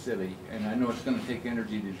consolidate the city, and I know it's going to take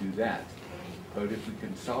energy to do that, but if we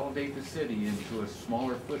consolidate the city into a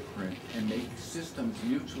smaller footprint and make systems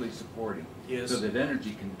mutually supporting, yes, so that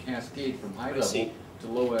energy can cascade from high level to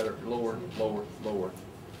lower.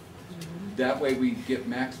 That way we get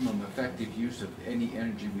maximum effective use of any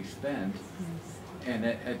energy we spend,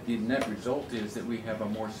 and the net result is that we have a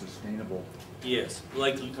more sustainable. Yes,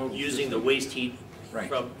 like using the waste heat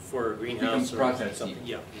for a greenhouse or process something.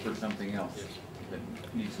 Heat for something else that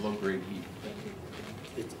needs low-grade heat.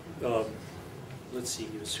 Let's see,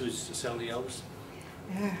 who's Sally Ellis?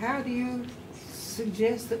 How do you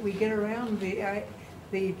suggest that we get around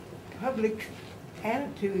the public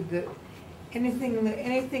attitude that anything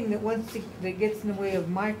that gets in the way of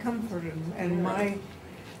my comfort and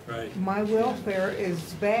my welfare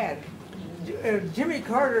is bad? Jimmy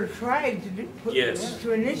Carter tried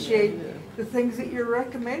to initiate the things that you're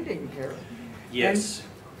recommending here. Yes. And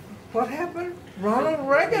what happened? Ronald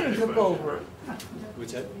Reagan took over.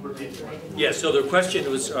 What's that? Yeah, so the question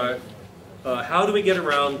was, how do we get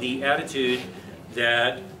around the attitude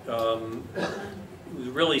that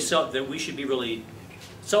that we should be really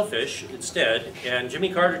selfish instead? And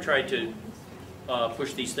Jimmy Carter tried to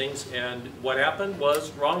push these things, and what happened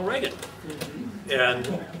was Ronald Reagan.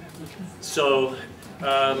 And so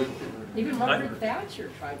even Margaret Thatcher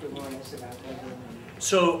tried to warn us about that.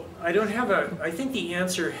 So I don't have I think the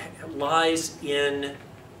answer lies in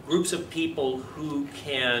groups of people who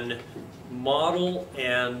can model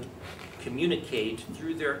and communicate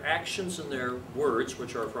through their actions and their words,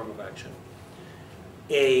 which are a form of action,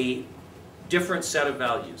 a different set of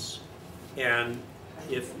values. And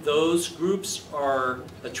if those groups are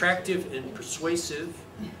attractive and persuasive,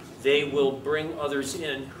 they will bring others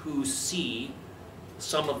in who see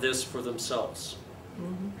some of this for themselves.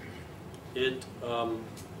 And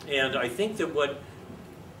I think that what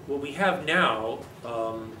we have now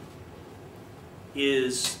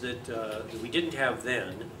is that we didn't have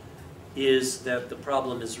then, is that the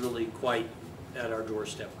problem is really quite at our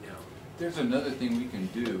doorstep now. There's another thing we can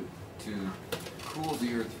do to cool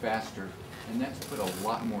the earth faster, and that's put a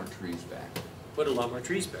lot more trees back. Put a lot more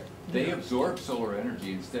trees back. They absorb solar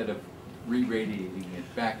energy instead of re-radiating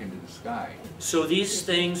it back into the sky. So these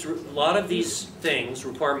things, a lot of these things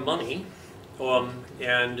require money,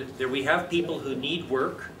 and there we have people who need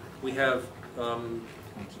work. We have,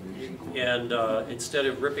 and instead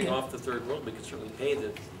of ripping off the third world, we can certainly pay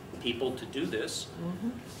the people to do this.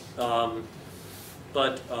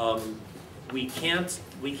 But we can't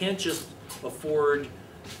just afford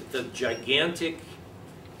the gigantic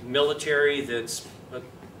military that's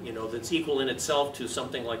that's equal in itself to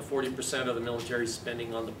something like 40% of the military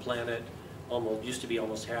spending on the planet. Almost used to be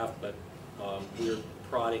almost half, but we're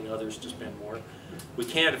prodding others to spend more. We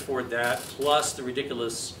can't afford that. Plus the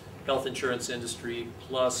ridiculous health insurance industry,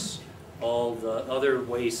 plus all the other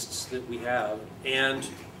wastes that we have, and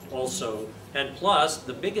plus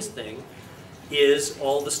the biggest thing is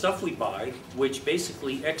all the stuff we buy, which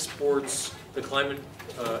basically exports the climate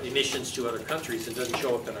emissions to other countries and doesn't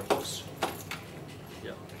show up in our books.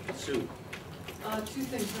 Yeah, Sue. Two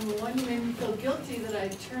things. Number one, you made me feel guilty that I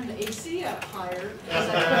turned the AC up higher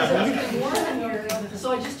because it's been warm in here,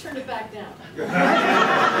 so I just turned it back down.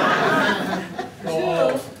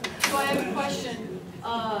 Two, so I have a question.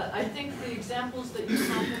 I think the examples that you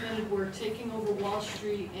complimented were taking over Wall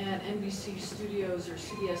Street and NBC Studios or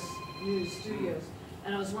CBS News Studios,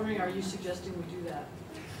 and I was wondering, are you suggesting we do that?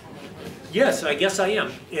 Yes, I guess I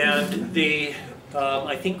am. And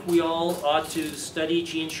I think we all ought to study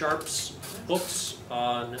Gene Sharp's books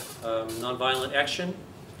on nonviolent action.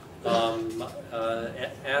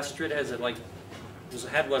 Astrid has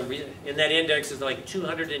had one in that index is like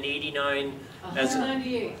 289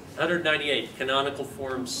 198. 198 canonical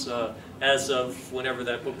forms as of whenever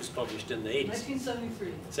that book was published in the 80s.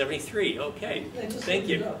 1973. 73. Okay. Thank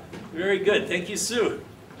you. Very good. Thank you, Sue.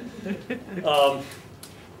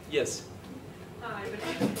 Yes. Hi,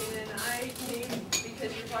 and I came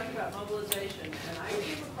because you're talking about mobilization, and I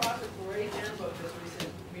came across a great handbook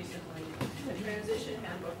recently, a transition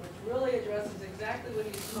handbook, which really addresses exactly what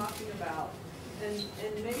he's talking about, and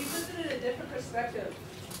maybe puts it in a different perspective.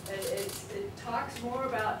 It talks more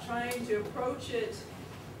about trying to approach it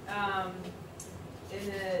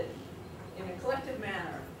in a collective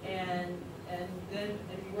manner, and then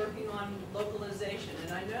working on localization.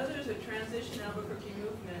 And I know there's a transition Albuquerque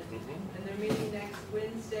movement, and they're meeting next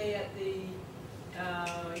Wednesday at the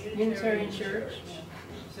Unitarian Church.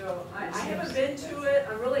 So I haven't been to it.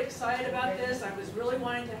 I'm really excited about this. I was really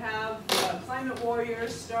wanting to have climate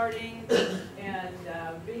warriors starting and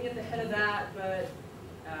being at the head of that, but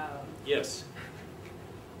yes.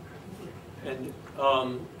 And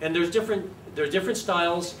there's different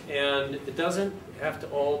styles, and it doesn't have to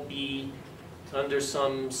all be under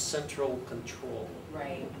some central control.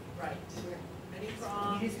 Right. Many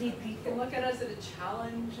prongs. You just need people. You can look at us as a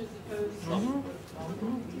challenge as opposed to.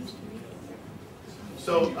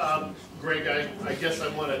 So, Greg, I guess I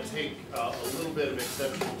want to take a little bit of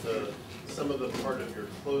exception to some of the part of your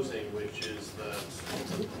closing, which is that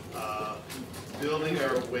building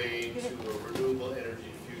our way to a renewable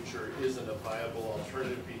energy future isn't a viable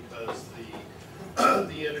alternative because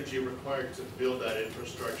the energy required to build that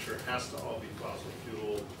infrastructure has to all be fossil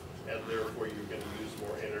fuel, and therefore you're going to use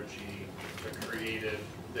more energy to create it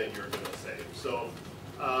than you're going to save. So,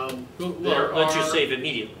 Let you save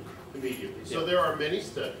immediately. So there are many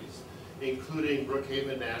studies, including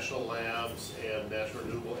Brookhaven National Labs and National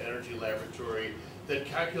Renewable Energy Laboratory, that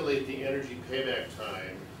calculate the energy payback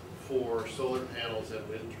time for solar panels and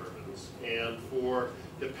wind turbines. And for,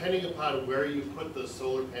 depending upon where you put the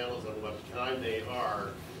solar panels and what kind they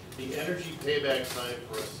are, the energy payback time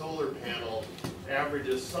for a solar panel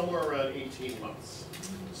averages somewhere around 18 months.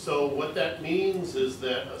 So what that means is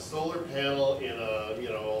that a solar panel in a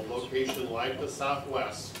location like the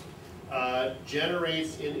Southwest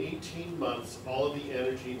generates in 18 months all of the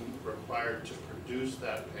energy required to produce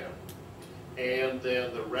that panel. And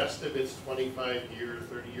then the rest of its 25-year,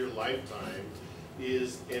 30-year lifetime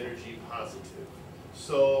is energy positive.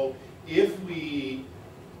 So if we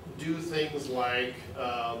things like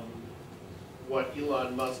what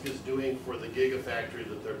Elon Musk is doing for the gigafactory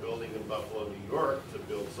that they're building in Buffalo, New York to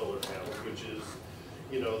build solar panels, which is,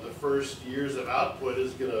 you know, the first years of output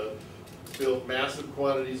is going to build massive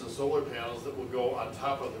quantities of solar panels that will go on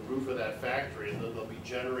top of the roof of that factory, and then they'll be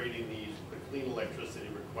generating the clean electricity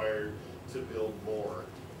required to build more.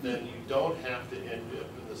 Then you don't have to end up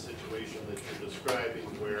in the situation that you're describing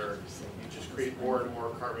where you just create more and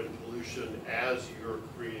more carbon pollution as you're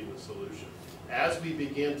creating the solution. As we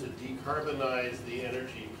begin to decarbonize the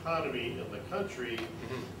energy economy in the country,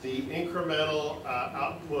 the incremental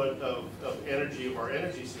output of energy of our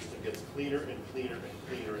energy system gets cleaner and cleaner and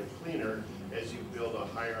cleaner and cleaner as you build a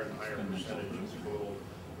higher and higher percentage of total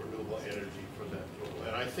renewable energy for that total.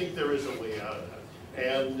 And I think there is a way out of that.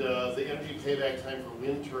 And the energy payback time for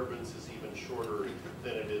wind turbines is even shorter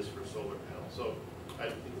than it is for solar panels. So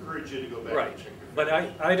I encourage you to go back and check your. But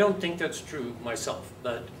I don't think that's true myself.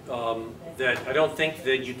 That I don't think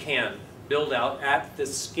that you can build out at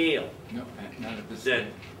this scale. No, not at this scale.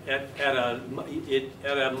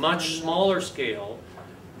 At a much smaller scale,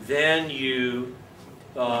 then you,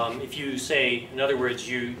 if you say, in other words,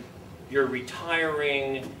 you're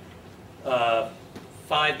retiring 5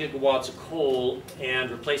 gigawatts of coal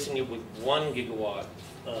and replacing it with 1 gigawatt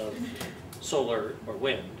of solar or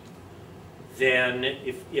wind, then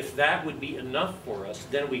if that would be enough for us,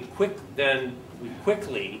 then we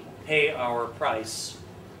quickly pay our price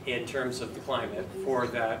in terms of the climate for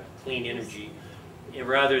that clean energy,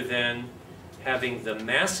 rather than having the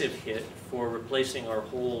massive hit for replacing our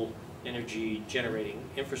whole energy generating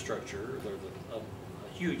infrastructure, or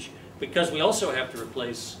a huge, because we also have to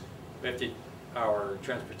replace, our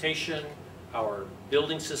transportation, our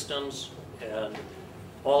building systems, and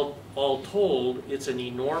all told, it's an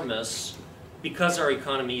enormous, because our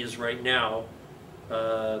economy is right now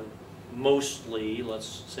mostly,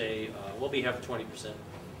 let's say, well, we have 20%,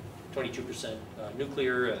 22%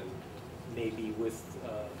 nuclear, and maybe with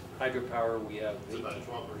hydropower we have it's about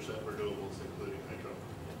 12% renewables, including hydro.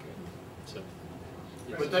 Okay. So,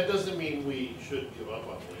 yes. But that doesn't mean we should give up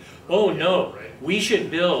on wind. Oh no, right? We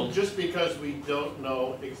should build. Just because we don't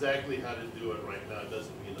know exactly how to do it right now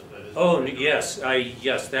doesn't mean that is. Oh yes, I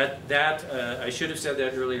should have said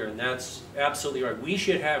that earlier, and that's absolutely right. We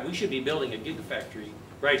should be building a gigafactory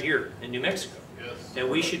right here in New Mexico. Yes. And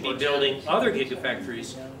we should be building other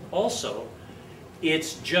gigafactories also.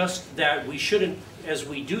 It's just that we shouldn't, as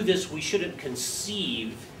we do this, we shouldn't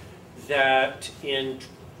conceive that in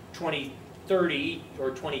 2030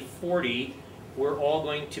 or 2040 we're all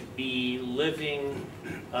going to be living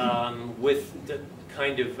with the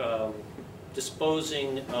kind of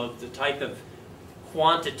disposing of the type of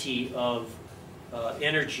quantity of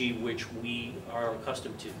energy which we are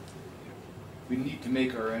accustomed to. We need to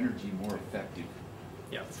make our energy more effective.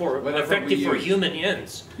 Yeah, for use. human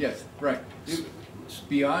ends. Yes, right. It's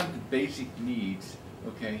beyond the basic needs,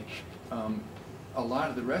 okay? A lot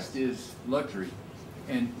of the rest is luxury.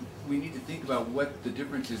 And we need to think about what the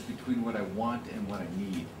difference is between what I want and what I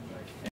need.